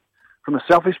forward? Well, from a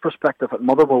selfish perspective at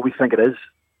Motherwell, we think it is.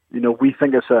 You know, we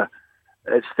think it's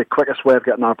the quickest way of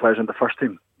getting our players into the first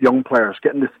team. Young players,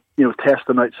 getting test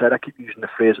them outside. I keep using the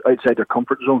phrase outside their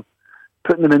comfort zone,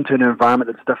 putting them into an environment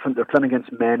that's different. They're playing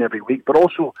against men every week, but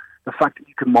also the fact that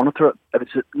you can monitor it if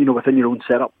it's within your own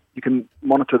setup. You can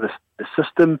monitor the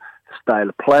system, the style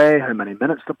of play, how many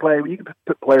minutes to play. When you can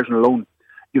put players on loan,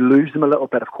 you lose them a little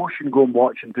bit. Of course, you can go and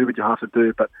watch and do what you have to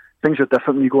do, but Things are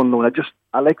different when you go on loan.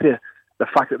 I like the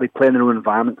fact that they play in their own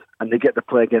environment and they get to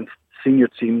play against senior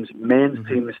teams, men's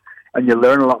teams, and you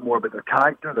learn a lot more about their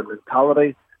character, their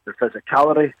mentality, their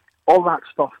physicality, all that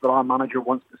stuff that our manager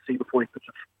wants to see before he puts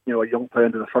a young player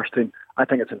into the first team. I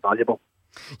think it's invaluable.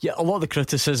 Yeah, a lot of the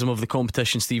criticism of the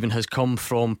competition, Stephen, has come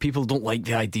from people don't like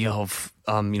the idea of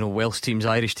Welsh teams,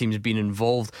 Irish teams being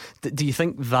involved. Do you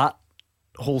think that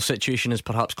whole situation is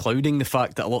perhaps clouding the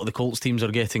fact that a lot of the Colts teams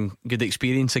are getting good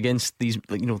experience against these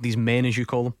men, as you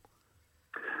call them?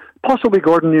 Possibly,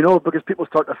 Gordon, because people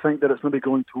start to think that it's maybe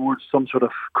going towards some sort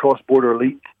of cross-border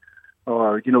league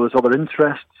or, there's other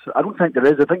interests. I don't think there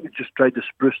is. I think they just tried to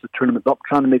spruce the tournament up,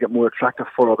 trying to make it more attractive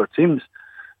for other teams.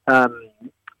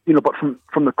 But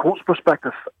from the Colts'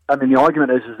 perspective, I mean, the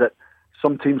argument is that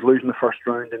some teams lose in the first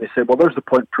round and they say, well, there's the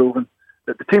point proven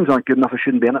that the teams aren't good enough, they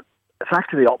shouldn't be in it. It's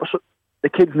actually the opposite. The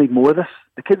kids need more of this.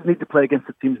 The kids need to play against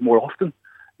the teams more often,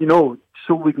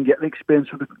 so we can get the experience,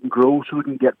 so we can grow, so we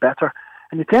can get better.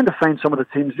 And you tend to find some of the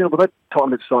teams, without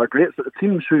talking about star greats, that the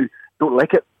teams who don't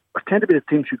like it tend to be the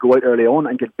teams who go out early on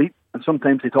and get beat. And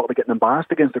sometimes they talk about getting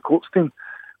embarrassed against the Colts team.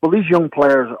 Well, these young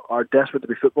players are desperate to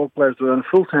be football players. They're in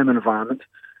a full-time environment.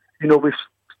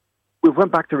 We've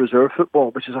went back to reserve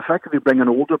football, which is effectively bringing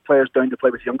older players down to play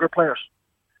with younger players.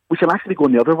 We should actually go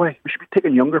in the other way. We should be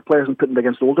taking younger players and putting them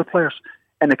against older players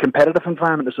in a competitive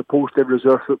environment as opposed to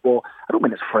reserve football. I don't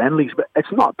mean it's friendlies, but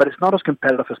it's not as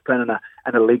competitive as playing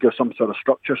in a league or some sort of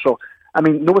structure. So, I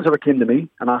mean, no one's ever came to me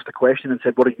and asked a question and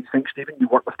said, what do you think, Stephen? You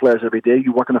work with players every day.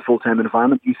 You work in a full-time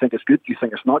environment. Do you think it's good? Do you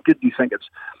think it's not good? Do you think it's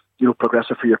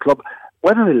progressive for your club?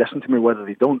 Whether they listen to me or whether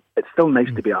they don't, it's still nice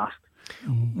to be asked.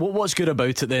 Well, what's good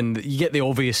about it then? You get the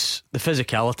obvious, the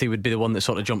physicality would be the one that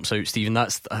sort of jumps out, Stephen.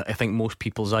 That's, I think, most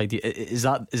people's idea. Is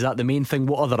that the main thing?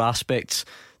 What other aspects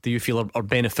do you feel are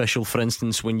beneficial? For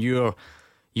instance, when your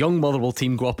young Motherwell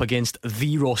team go up against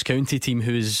the Ross County team,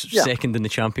 who is second in the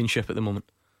Championship at the moment.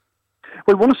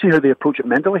 Well, we want to see how they approach it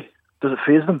mentally. Does it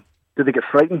faze them? Do they get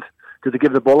frightened? Do they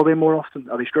give the ball away more often?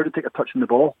 Are they scared to take a touch on the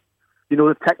ball?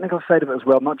 The technical side of it as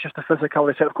well, not just the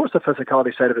physicality side. Of course, the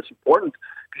physicality side of it's important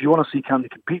because you want to see can they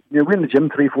compete. We're in the gym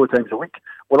 3-4 times a week.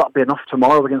 Will that be enough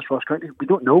tomorrow against Ross County? We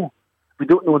don't know. We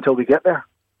don't know until we get there.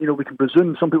 We can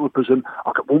presume, some people presume,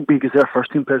 it won't be because they're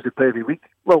first team players they play every week.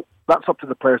 Well, that's up to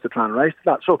the players to try and rise to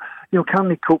that. So, can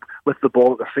they cope with the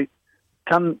ball at their feet?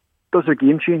 Does their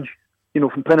game change?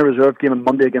 From playing a reserve game on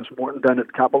Monday against Morton down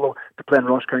at Capello to playing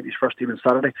Ross County's first team on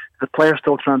Saturday, the players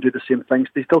still try and do the same things.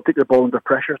 They still take the ball under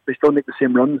pressure. They still make the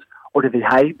same runs. Or do they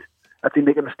hide? If they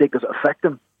make a mistake, does it affect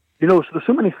them? So there's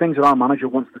so many things that our manager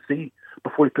wants to see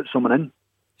before he puts someone in.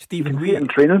 Stephen, you can see it in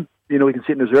training. We can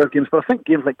see it in reserve games. But I think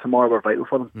games like tomorrow are vital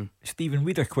for them. Stephen,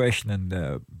 we had a question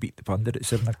in Beat the Pundit at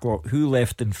 7 o'clock. Who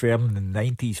left Dunfermline in the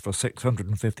 90s for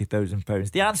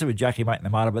 £650,000? The answer was Jackie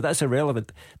McNamara, but that's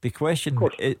irrelevant. The question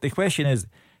is,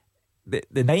 the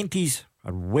 90s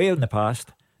are way in the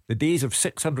past. The days of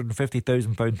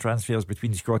 £650,000 transfers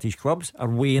between Scottish clubs are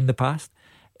way in the past.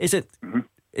 Is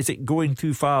it going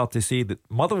too far to say that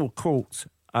Motherwell Colts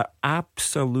are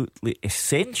absolutely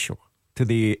essential to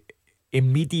the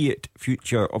immediate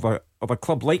future of a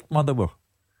club like Motherwell?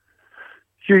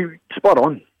 Hugh, spot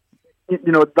on.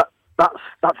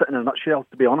 That's it in a nutshell,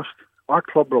 to be honest. Our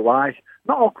club rely,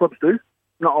 not all clubs do,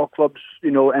 not all clubs,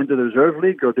 enter the reserve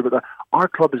league or do that. Our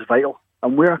club is vital,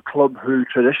 and we're a club who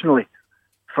traditionally,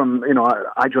 from,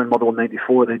 I joined Motherwell in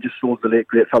 94, they just sold the late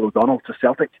great Phil O'Donnell to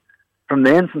Celtic. From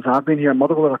then, since I've been here,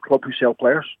 Motherwell are a club who sell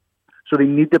players. So they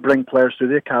need to bring players through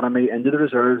the academy, into the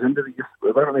reserves, into the youth,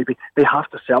 whatever it may be. They have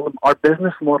to sell them. Our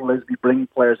business model is we bring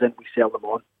players in, we sell them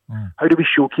on. How do we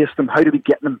showcase them? How do we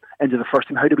get them into the first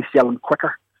team? How do we sell them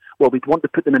quicker? Well, we'd want to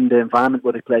put them in the environment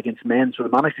where they play against men, so the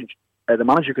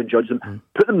manager can judge them,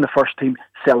 put them in the first team,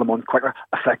 sell them on quicker,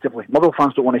 effectively. Motherwell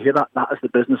fans don't want to hear that. That is the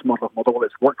business model of Motherwell.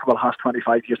 It's worked for the last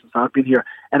 25 years since I've been here,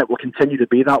 and it will continue to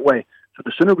be that way. So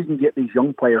the sooner we can get these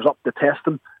young players up to test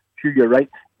them, Hugh, you're right,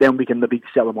 then we can maybe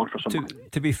sell them on for some money.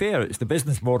 To be fair, it's the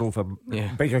business model for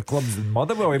bigger clubs than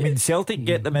Motherwell. I mean, Celtic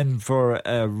get them in for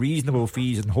reasonable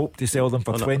fees and hope to sell them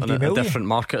for 20 million. A different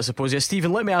market, I suppose. Yeah,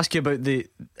 Stephen, let me ask you about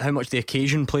how much the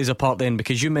occasion plays a part then,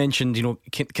 because you mentioned,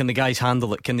 can the guys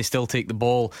handle it? Can they still take the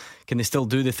ball? Can they still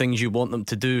do the things you want them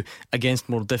to do against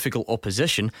more difficult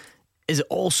opposition? Is it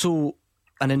also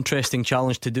an interesting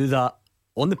challenge to do that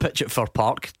on the pitch at Fir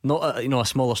Park, not a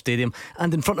smaller stadium,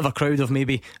 and in front of a crowd of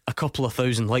maybe a couple of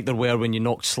thousand, like there were when you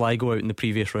knocked Sligo out in the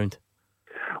previous round?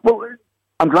 Well,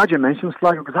 I'm glad you mentioned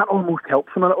Sligo, because that almost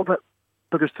helps them a little bit,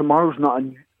 because tomorrow's not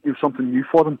something new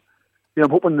for them. I'm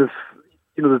hoping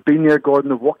they've been there, Gordon.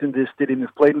 They've walked into the stadium,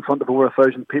 they've played in front of over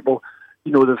 1,000 people.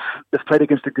 They've played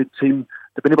against a good team.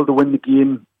 They've been able to win the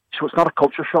game. So it's not a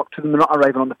culture shock to them. They're not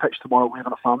arriving on the pitch tomorrow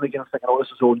waving a family again thinking, oh, this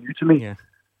is all new to me. Yeah.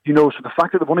 You know, so the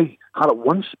fact that they've only had it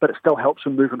once, but it still helps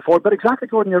them moving forward. But exactly,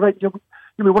 Gordon, you're right.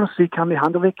 We want to see, can they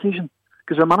handle the occasion?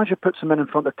 Because their manager puts them in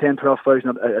front of 10,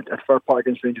 12,000 at Fir Park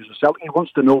against Rangers or Celtic. He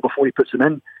wants to know before he puts them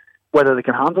in whether they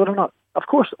can handle it or not. Of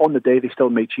course, on the day they still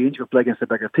may change if they play against a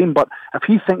bigger team. But if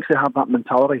he thinks they have that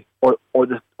mentality or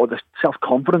the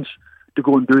self-confidence to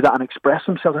go and do that and express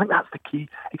themselves, I think that's the key.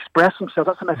 Express themselves.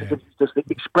 That's the message. Just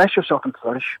express yourself and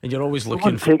flourish. And you're always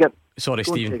looking. for... Take it. Sorry,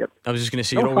 Go Stephen. I was just going to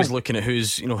say, you're always looking at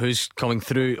who's coming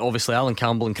through. Obviously, Alan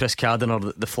Campbell and Chris Cadden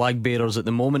are the flag bearers at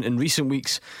the moment. In recent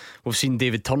weeks, we've seen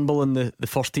David Turnbull in the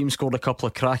first team scored a couple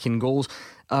of cracking goals.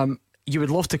 You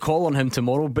would love to call on him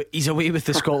tomorrow, but he's away with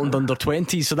the Scotland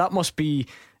under-20s, so that must be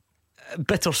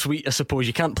bittersweet, I suppose.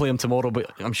 You can't play him tomorrow, but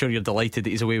I'm sure you're delighted that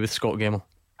he's away with Scott Gemmell.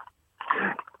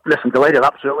 Listen, delighted,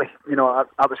 absolutely. You know,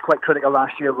 I was quite critical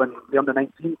last year when the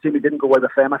under-19 team didn't go with the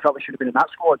FM. I felt they should have been in that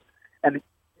squad. And, you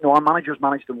know, our manager's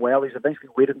managed them well. He's eventually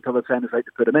waited until the time is right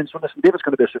to put him in. So, listen, David's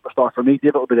going to be a superstar for me.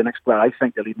 David will be the next player, I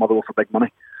think, to lead Motherwell for big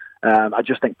money. I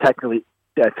just think technically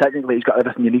he's got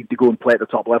everything you need to go and play at the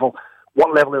top level.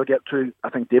 What level he'll get to, I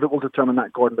think David will determine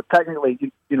that, Gordon. But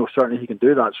technically, you know, certainly he can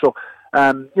do that. So,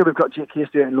 we've got Jake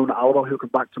Hasty out in loan at Alba who'll come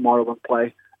back tomorrow and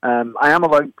play. I am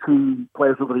allowed 2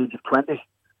 players over the age of 20.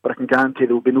 But I can guarantee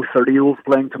there will be no 30-year-olds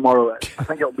playing tomorrow. I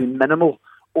think it will be minimal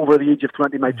over the age of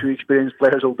 20. My 2 experienced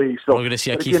players will be. So we're going to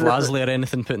see a Keith Lasley or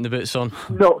anything putting the boots on.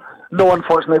 No,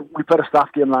 unfortunately, we played a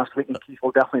staff game last week, and Keith will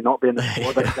definitely not be in the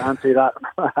squad. I can guarantee that.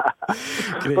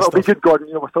 But it'll be good, Gordon.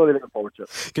 You know, we're thoroughly looking forward to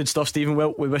it. Good stuff, Stephen.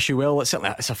 Well, we wish you well. It's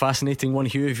a fascinating one,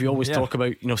 Hugh. If you always talk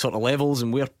about sort of levels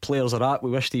and where players are at,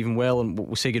 we wish Stephen well, and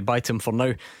we'll say goodbye to him for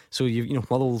now. So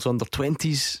Motherwell's under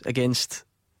 20s against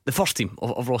the first team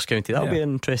of Ross County. That'll be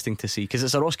interesting to see, because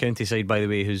it's a Ross County side, by the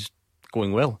way, who's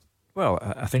going well. Well,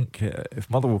 I think if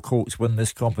Motherwell Colts win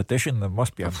this competition, there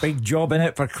must be a big job in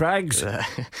it for Craggs.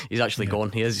 He's actually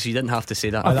gone. He is. You didn't have to say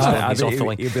that. He's off the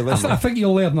line. I think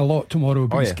you'll learn a lot tomorrow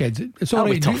about these kids. It's all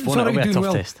right. It's all right doing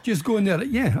well. Test. Just go in there.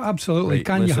 Yeah, absolutely. Right,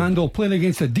 can you handle playing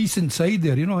against a decent side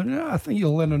there? You know, I think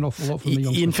you'll learn an awful lot from the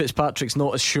young. Ian Fitzpatrick's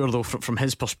not as sure though from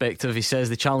his perspective. He says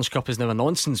the Challenge Cup is now a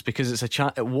nonsense because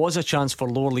it was a chance for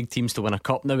lower league teams to win a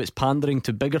cup. Now it's pandering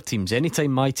to bigger teams.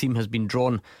 Anytime my team has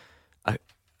drawn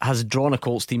a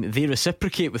Colts team, they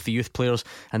reciprocate with the youth players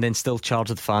and then still charge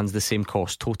the fans the same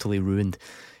cost. Totally ruined,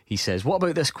 he says. What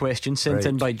about this question sent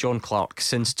in by John Clark?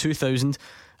 Since 2000,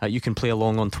 you can play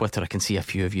along on Twitter. I can see a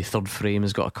few of you. Third Frame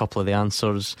has got a couple of the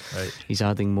answers. He's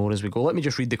adding more as we go. Let me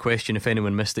just read the question if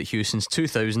anyone missed it, Hugh. Since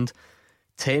 2000,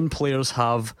 10 players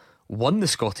have won the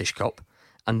Scottish Cup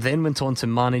and then went on to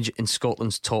manage in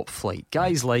Scotland's top flight.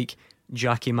 Guys like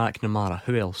Jackie McNamara.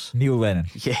 Who else? Neil Lennon.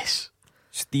 Yes.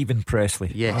 Stephen Presley.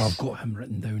 Yes. I've got him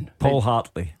written down. Paul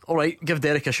Hartley. Alright, give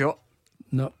Derek a shot.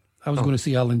 No, I was going to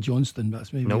say Alan Johnston, but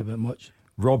that's maybe a bit much.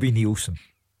 Robbie Nielsen.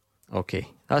 Okay,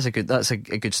 that's a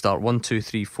good start. 1, 2,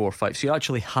 3, 4, 5. So you're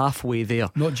actually halfway there.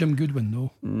 Not Jim Goodwin,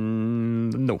 no.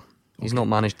 No, he's not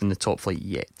managed in the top flight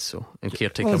yet. So, and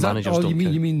caretaker managers don't.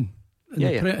 You mean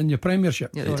in your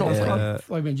Premiership? Yeah, the top flight.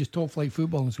 I mean just top flight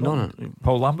football in Scotland. No.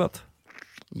 Paul Lambert.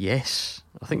 Yes,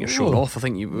 I think you're showing off. I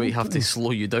think we have to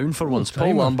slow you down for once.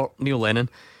 Paul Lambert, Neil Lennon,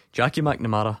 Jackie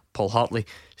McNamara, Paul Hartley,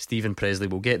 Stephen Presley.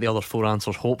 We'll get the other 4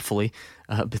 answers hopefully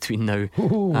between now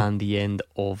and the end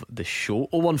of the show.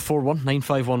 0141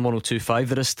 951 1025.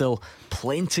 There is still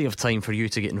plenty of time for you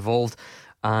to get involved,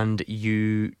 and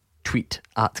you tweet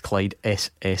at Clyde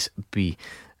SSB.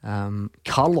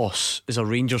 Carlos is a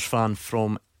Rangers fan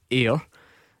from Ayr.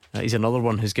 He's another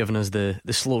one who's given us the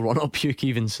slow run up, Hugh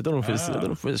Keevins. I don't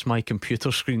know if it's my computer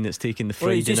screen that's taking the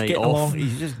Friday night off.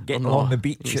 He's just getting along the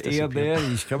beach at Ayr there.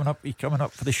 He's coming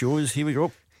up for the shows. Here we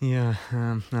go. Yeah,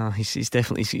 no, he's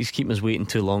definitely keeping us waiting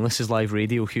too long. This is live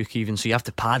radio, Hugh Keevins, so you have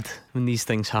to pad when these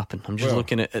things happen. I'm just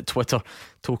looking at Twitter.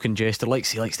 Token Jester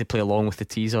he likes to play along with the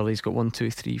teaser. He's got 1,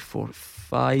 2, 3, 4,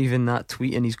 5 in that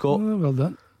tweet, and he's got well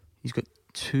done. He's got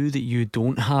 2 that you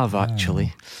don't have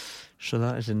actually. So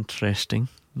that is interesting.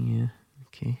 Yeah,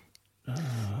 okay.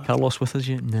 Carlos with us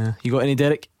yet? Nah. You got any,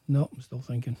 Derek? No, I'm still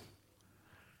thinking.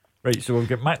 Right, so we've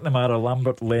got McNamara,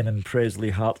 Lambert, Lennon, Presley,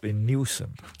 Hartley,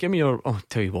 Nielsen. Give me your...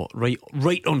 tell you what,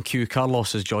 right on cue,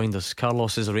 Carlos has joined us.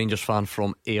 Carlos is a Rangers fan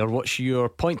from Ayr. What's your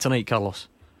point tonight, Carlos?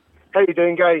 How you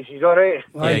doing, guys? You alright?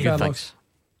 Yeah, good, thanks.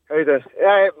 How you doing?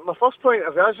 My first point,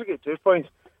 I've actually got 2 points.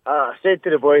 I said to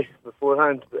the boy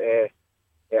beforehand,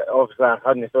 obviously I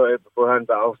hadn't thought of it beforehand,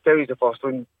 but I'll tell you the first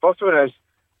one. First one is,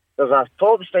 there's a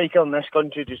top striker in this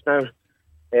country just now,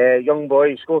 young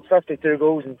boy, he scored 52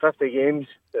 goals in 50 games,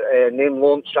 named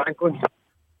Lawrence Shanklin,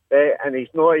 and he's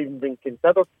not even been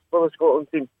considered for the Scotland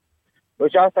team.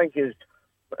 which I think is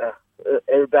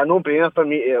it would be a no-brainer for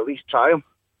me to at least try them.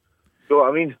 You know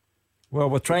what I mean? Well,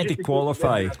 we're trying to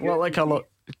qualify. Well, like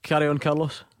carry on,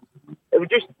 Carlos. I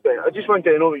just wanted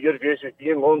to know what your views would be.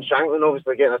 And Lawrence Shankland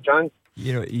obviously getting a chance.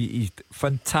 You know, he's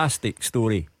fantastic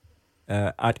story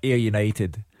at Ayr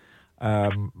United.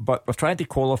 But we're trying to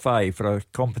qualify for a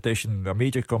competition, a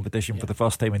major competition, for the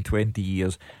first time in 20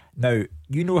 years. Now,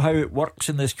 you know how it works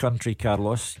in this country,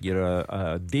 Carlos. You're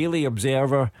a daily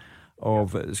observer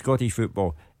of Scottish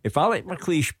football. If Alec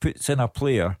McLeish puts in a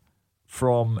player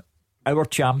from our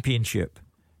championship,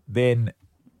 then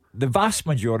the vast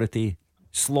majority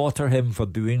slaughter him for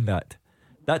doing that.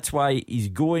 That's why he's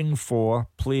going for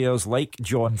players like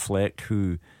John Fleck,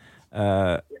 who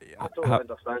I totally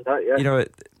understand that, yeah. You know,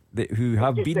 who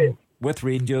have been with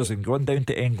Rangers and gone down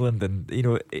to England, and you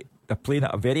know they're playing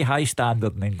at a very high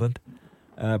standard in England.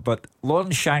 But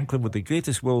Lawrence Shankland, with the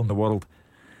greatest will in the world,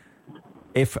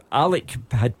 if Alec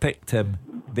had picked him,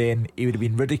 then he would have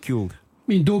been ridiculed.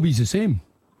 I mean, Dobie's the same.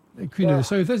 Queen of the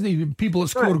South, isn't he? People that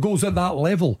score goals at that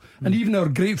level, and even our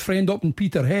great friend up in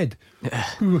Peterhead,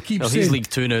 who will keep saying, he's League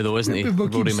Two now, though, isn't he?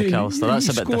 Rory McAllister.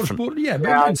 That's a bit different.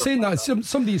 But saying that,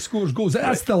 somebody scores goals.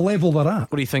 That's the level they're at.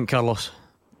 What do you think, Carlos?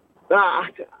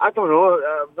 I don't know.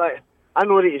 I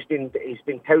know that he's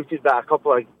been touted by a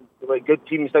couple of good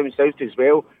teams down south as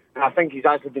well, and I think he's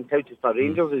actually been touted for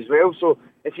Rangers as well. So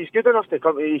if he's good enough to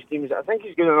come to these teams, I think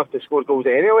he's good enough to score goals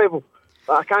at any level.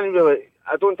 But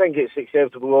I don't think it's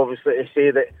acceptable, obviously, to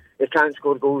say that he can't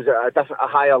score goals at a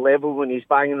higher level when he's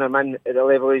banging them in at the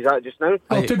level he's at just now.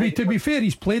 Well, to be fair,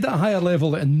 he's played at a higher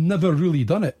level and never really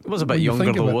done it. He was a bit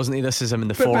younger though, wasn't he? This is him in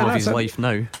the form of his life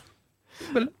now.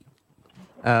 But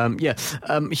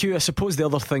Hugh, I suppose the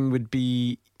other thing would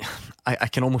be, I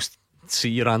can almost see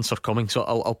your answer coming, so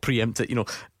I'll preempt it. You know,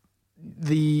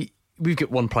 we've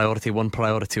got one priority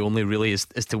only, really, is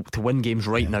to win games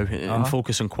right now and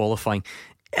focus on qualifying.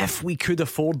 If we could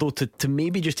afford, though, to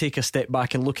maybe just take a step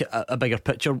back and look at a bigger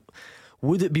picture,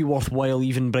 would it be worthwhile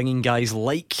even bringing guys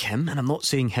like him, and I'm not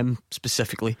saying him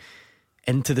specifically,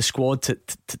 into the squad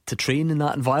to train in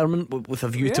that environment with a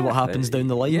view to what happens down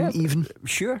the line? Even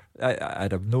sure,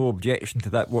 I'd have no objection to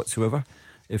that whatsoever.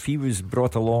 If he was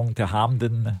brought along to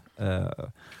Hampden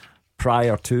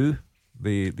prior to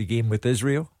the game with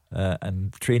Israel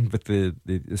and trained with the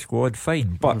squad,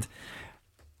 fine. But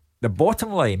the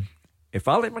bottom line, if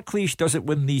Alec McLeish doesn't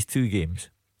win these two games,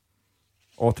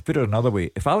 or to put it another way,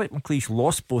 if Alec McLeish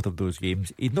lost both of those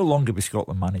games, he'd no longer be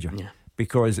Scotland manager,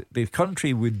 because the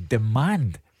country would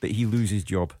demand that he lose his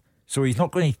job. So he's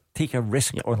not going to take a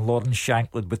risk on Lawrence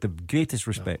Shankland, with the greatest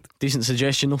respect. Decent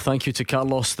suggestion, though. Thank you to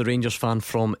Carlos, the Rangers fan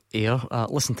from Ayr.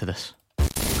 Listen to this.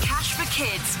 Cash for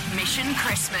Kids Mission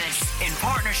Christmas, in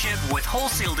partnership with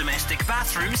Wholesale Domestic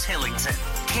Bathrooms Hillington,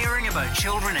 caring about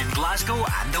children in Glasgow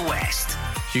and the West.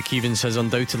 Hugh Keevins has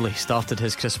undoubtedly started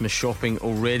his Christmas shopping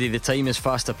already. The time is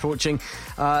fast approaching.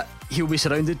 He'll be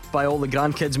surrounded by all the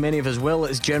grandkids, many of us will.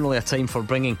 It's generally a time for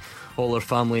bringing all our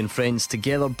family and friends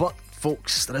together, but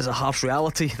folks, there is a harsh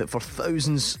reality that for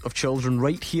thousands of children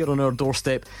right here on our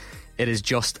doorstep, it is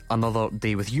just another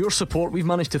day. With your support, we've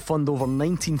managed to fund over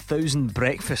 19,000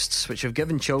 breakfasts, which have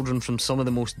given children from some of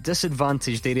the most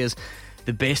disadvantaged areas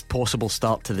the best possible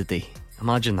start to the day.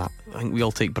 Imagine that. I think we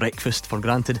all take breakfast for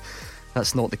granted.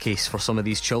 That's not the case for some of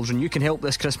these children. You can help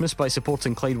this Christmas by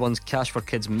supporting Clyde One's Cash for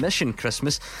Kids Mission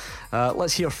Christmas.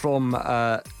 Let's hear from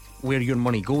where your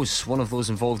money goes. One of those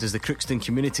involved is the Crookston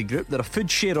Community Group. They're a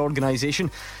food share organisation,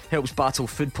 helps battle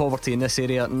food poverty in this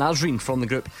area. Nazreen from the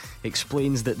group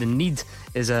explains that the need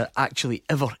is actually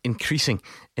ever increasing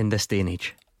in this day and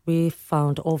age. We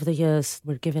found over the years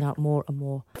we're giving out more and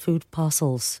more food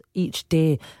parcels each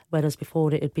day, whereas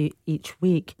before it would be each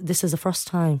week. This is the first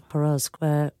time for us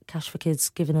where Cash for Kids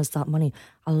giving us that money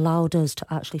allowed us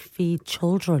to actually feed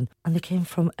children, and they came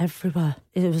from everywhere.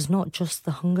 It was not just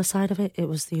the hunger side of it, it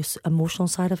was the emotional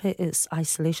side of it, it's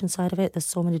isolation side of it. There's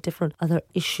so many different other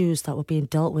issues that were being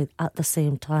dealt with at the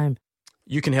same time.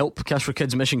 You can help Cash for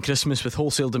Kids Mission Christmas with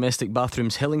Wholesale Domestic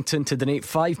Bathrooms Hillington. To donate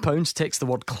 £5, text the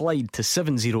word Clyde to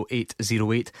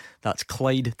 70808. That's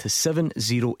Clyde to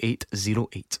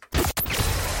 70808.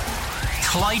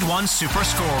 Clyde One Super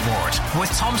Scoreboard with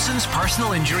Thompson's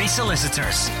personal injury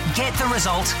solicitors. Get the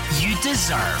result you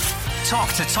deserve.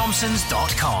 Talk to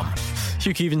Thompsons.com.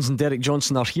 Hugh Keevins and Derek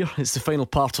Johnson are here. It's the final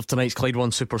part of tonight's Clyde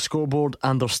One Super Scoreboard,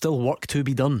 and there's still work to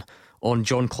be done on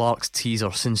John Clark's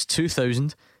teaser. Since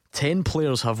 2000, 10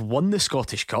 players have won the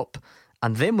Scottish Cup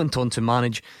and then went on to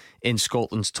manage in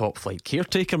Scotland's top flight.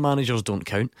 Caretaker managers don't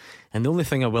count. And the only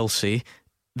thing I will say,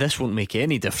 this won't make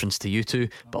any difference to you two,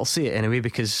 but I'll say it anyway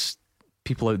because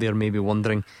people out there may be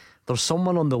wondering, There's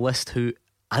someone on the list who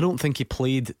I don't think he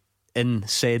played in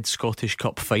said Scottish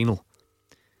Cup final,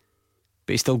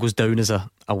 but he still goes down as a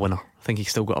winner. I think he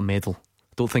still got a medal.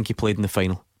 Don't think he played in the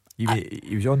final.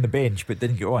 He was on the bench but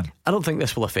didn't get on. I don't think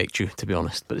this will affect you, to be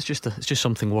honest, but it's just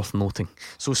something worth noting.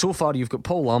 So far you've got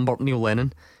Paul Lambert, Neil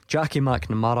Lennon, Jackie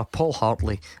McNamara, Paul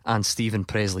Hartley and Stephen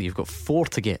Presley. You've got 4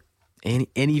 to get. And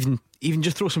even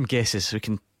just throw some guesses. We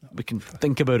can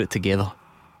think about it together.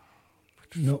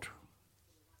 No.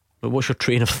 But what's your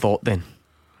train of thought then?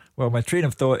 Well, my train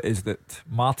of thought is that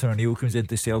Martin O'Neill comes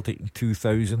into Celtic in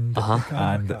 2000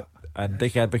 and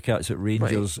Dick Advocaat's at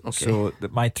Rangers. Right, okay. So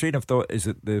my train of thought is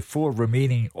that the 4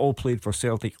 remaining all played for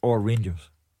Celtic or Rangers.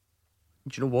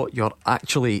 Do you know what? You're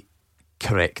actually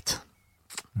correct.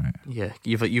 Right. Yeah,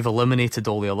 you've eliminated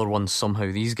all the other ones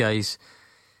somehow. These guys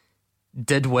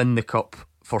did win the cup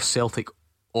for Celtic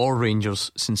or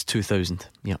Rangers since 2000.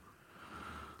 Yeah.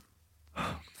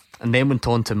 And then went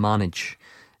on to manage.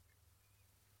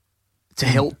 To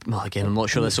help, well, again, I'm not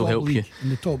sure this will help you. In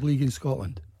the top league in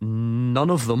Scotland. None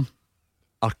of them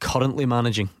are currently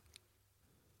managing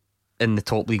in the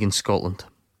top league in Scotland.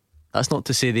 That's not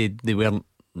to say they weren't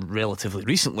relatively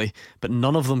recently, but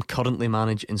none of them currently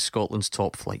manage in Scotland's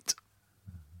top flight.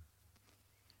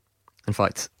 In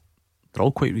fact, they're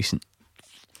all quite recent.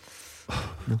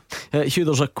 Hugh,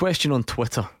 there's a question on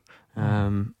Twitter,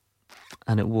 and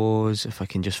it was, if I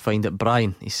can just find it,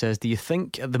 Brian. He says, do you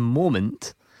think at the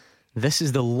moment this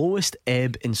is the lowest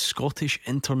ebb in Scottish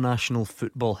international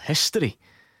football history?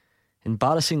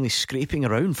 Embarrassingly scraping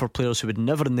around for players who would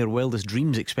never in their wildest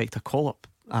dreams expect a call-up,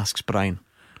 asks Brian.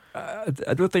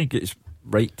 I don't think it's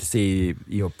right to say,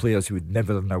 players who would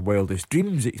never in their wildest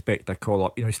dreams expect a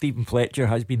call-up. Stephen Fletcher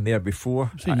has been there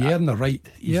before. So you earn the right.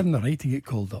 You earn the right to get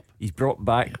called up. He's brought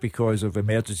back because of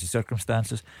emergency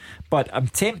circumstances. But I'm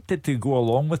tempted to go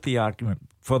along with the argument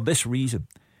for this reason.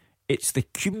 It's the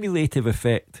cumulative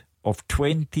effect of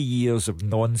 20 years of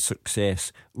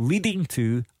non-success leading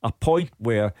to a point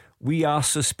where we are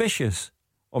suspicious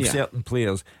of certain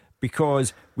players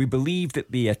because we believe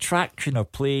that the attraction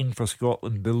of playing for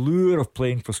Scotland, the lure of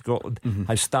playing for Scotland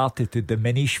has started to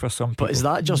diminish for some people. But is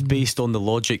that just based on the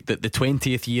logic that the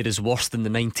 20th year is worse than the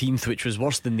 19th, which was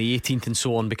worse than the 18th and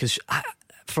so on? Because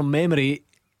from memory,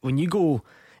 when you go,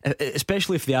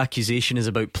 especially if the accusation is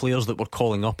about players that we're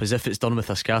calling up as if it's done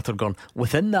with a scattergun,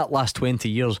 within that last 20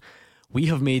 years we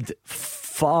have made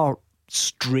far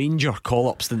stranger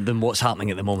call-ups than what's happening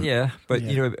at the moment. But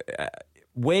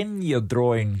when you're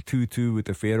drawing 2-2 with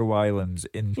the Faroe Islands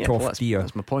in Toftir,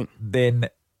 that's my point. Then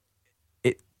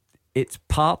it's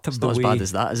part of it's the not way. As bad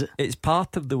as that, is it? It's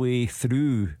part of the way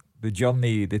through the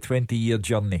journey, the 20-year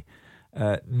journey.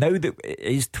 Now that it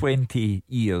is 20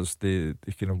 years, the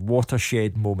kind of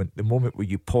watershed moment, the moment where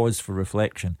you pause for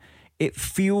reflection, it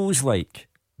feels like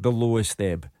the lowest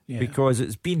ebb because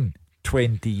it's been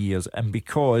 20 years and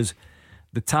because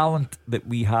the talent that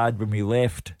we had when we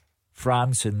left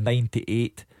France in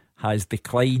 98 has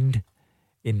declined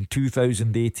in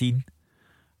 2018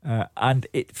 and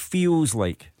it feels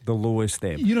like the lowest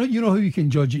ebb. You know how you can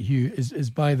judge it, Hugh, is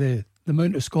by the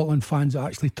amount of Scotland fans that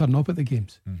actually turn up at the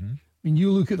games. I mean,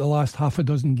 you look at the last half a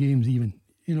dozen games even,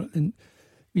 in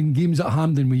games at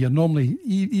Hampden where you're normally,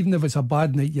 even if it's a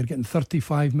bad night, you're getting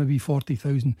 35, maybe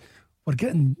 40,000. We're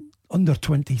getting under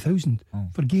 20,000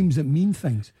 for games that mean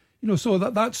things. So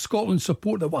that's Scotland's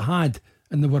support that we had,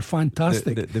 and they were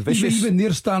fantastic. The vicious, even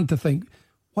they're starting to think,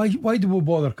 why do we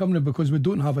bother coming? Because we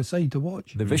don't have a side to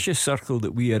watch. The vicious circle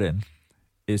that we are in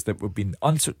is that we've been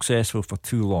unsuccessful for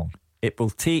too long. It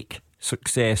will take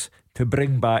success to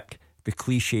bring back the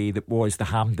cliche that was the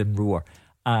Hampden Roar,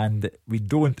 and we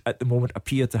don't at the moment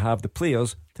appear to have the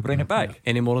players to bring it back.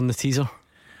 Any more on the teaser?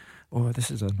 Oh, this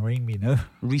is annoying me now.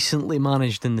 Recently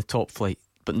managed in the top flight,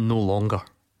 but no longer.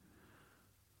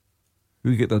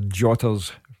 Who get their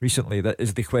jotters recently? That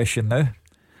is the question now.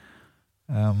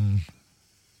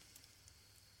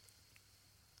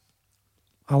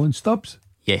 Alan Stubbs?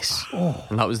 Yes.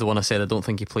 And that was the one I said I don't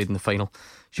think he played in the final.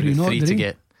 Should Did be he not, 3 did to he?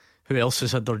 get. Who else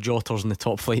has had their jotters in the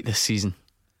top flight this season?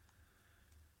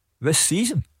 This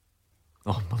season?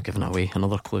 Oh, I've given it away.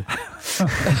 Another clue.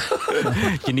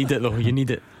 You need it though. You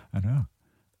need it. I know.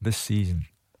 This season.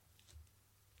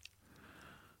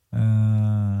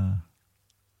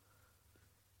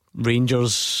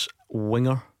 Rangers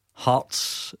winger,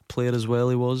 Hearts player as well.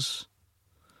 He was.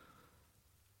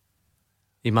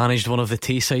 He managed one of the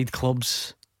Tayside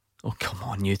clubs. Oh, come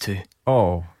on, you two.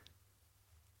 Oh.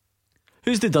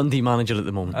 Who's the Dundee manager at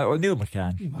the moment? Neil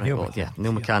McCann. Right,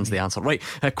 Neil McCann's the answer. Right,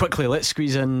 quickly, let's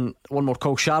squeeze in one more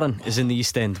call. Sharon is in the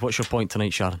East End. What's your point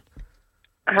tonight, Sharon?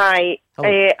 Hi.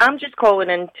 I'm just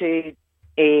calling in to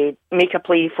make a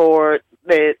play for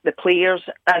the players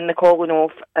and the calling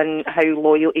off, and how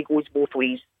loyalty goes both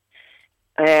ways.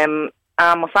 I'm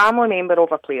a family member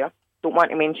of a player. Don't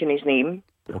want to mention his name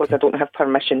because I don't have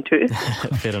permission to.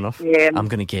 Fair enough. I'm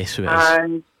going to guess who it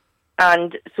is.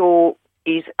 And so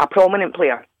he's a prominent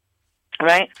player,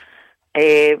 right?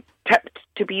 Tipped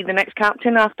to be the next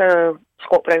captain after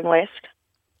Scott Brown left.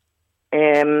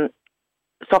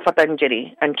 Suffered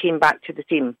injury and came back to the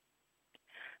team.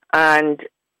 And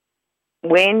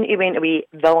when he went away,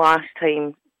 the last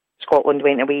time Scotland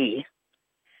went away,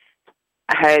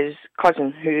 his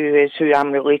cousin, who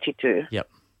I'm related to,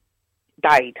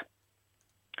 died.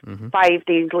 5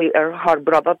 days later, her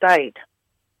brother died.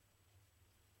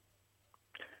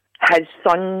 His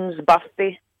son's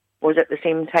birthday was at the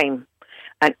same time.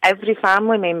 And every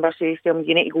family member says to him,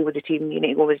 you need to go with the team, you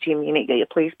need to go with the team, you need to get your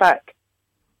place back.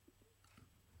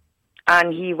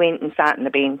 And he went and sat on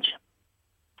the bench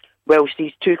whilst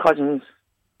these two cousins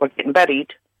were getting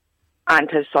buried and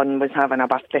his son was having a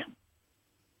birthday.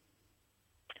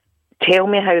 Tell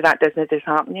me how that doesn't just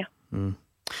happen to you.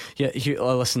 Yeah,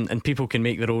 listen, and people can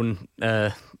make their own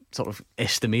sort of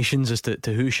estimations as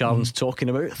to who Sharon's talking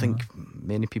about. I think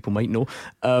many people might know.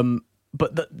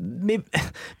 But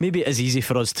maybe it is easy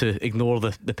for us to ignore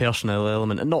the personnel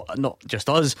element, and not just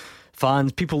us,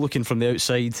 fans, people looking from the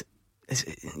outside.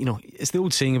 It's the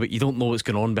old saying about you don't know what's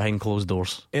going on behind closed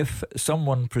doors. If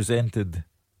someone presented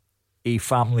a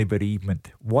family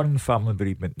bereavement, one family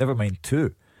bereavement, never mind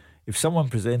two, if someone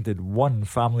presented one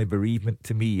family bereavement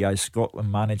to me as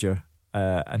Scotland manager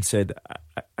and said,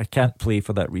 I can't play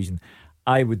for that reason,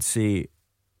 I would say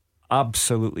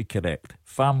absolutely correct.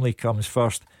 Family comes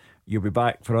first. You'll be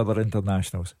back for other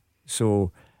internationals.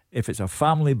 So if it's a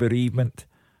family bereavement,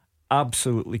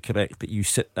 absolutely correct that you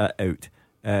sit that out.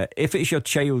 If it's your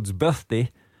child's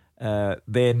birthday,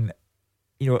 then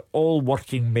all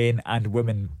working men and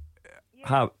women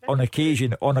have on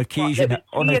occasion. Hold on.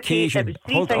 I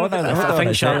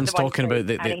think Sharon's talking about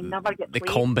the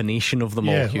combination of them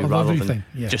all here, rather than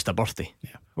just a birthday.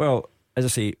 Well, as I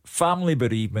say, family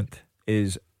bereavement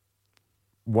is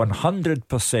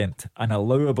 100% an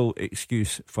allowable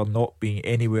excuse for not being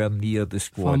anywhere near the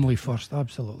squad. Family first,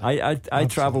 absolutely. I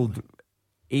travelled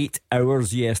 8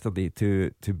 hours yesterday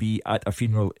to be at a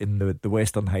funeral in the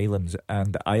Western Highlands,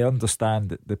 and I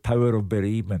understand the power of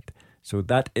bereavement. So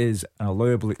that is an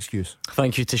allowable excuse.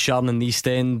 Thank you to Sharon in the East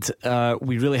End.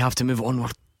 We really have to move on. We're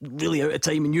really out of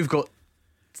time, and you've got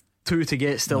two to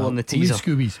get still on the teaser.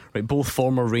 Scoobies. Right, both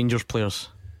former Rangers players.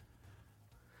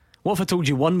 What if I told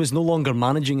you one was no longer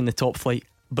managing in the top flight,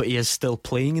 but he is still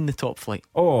playing in the top flight?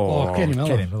 Oh, Kenny Miller.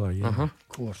 Kenny Miller, yeah. Of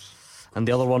course. And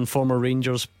the other one, former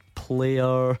Rangers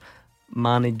player,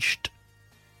 managed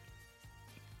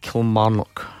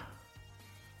Kilmarnock.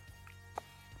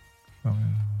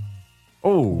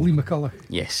 Lee McCulloch.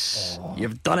 Yes,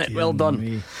 you've done it. Well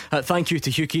done. Thank you to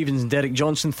Hugh Keevins and Derek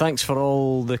Johnson. Thanks for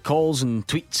all the calls and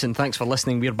tweets, and thanks for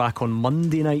listening. We're back on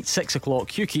Monday night 6 o'clock.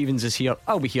 Hugh Keevins is here.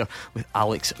 I'll be here with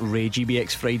Alex Ray.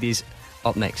 GBX Fridays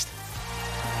up next.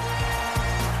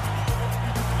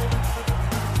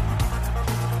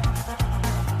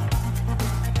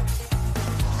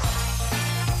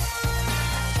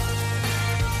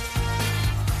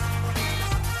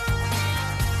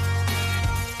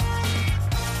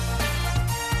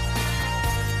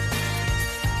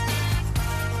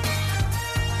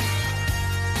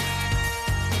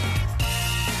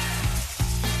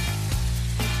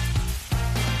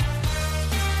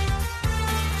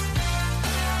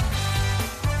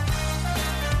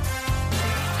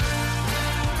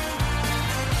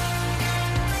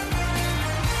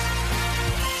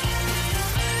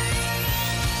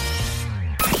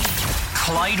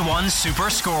 Clyde One Super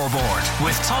Scoreboard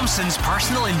with Thompson's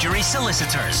personal injury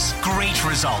solicitors. Great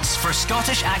results for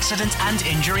Scottish accident and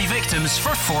injury victims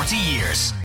for 40 years.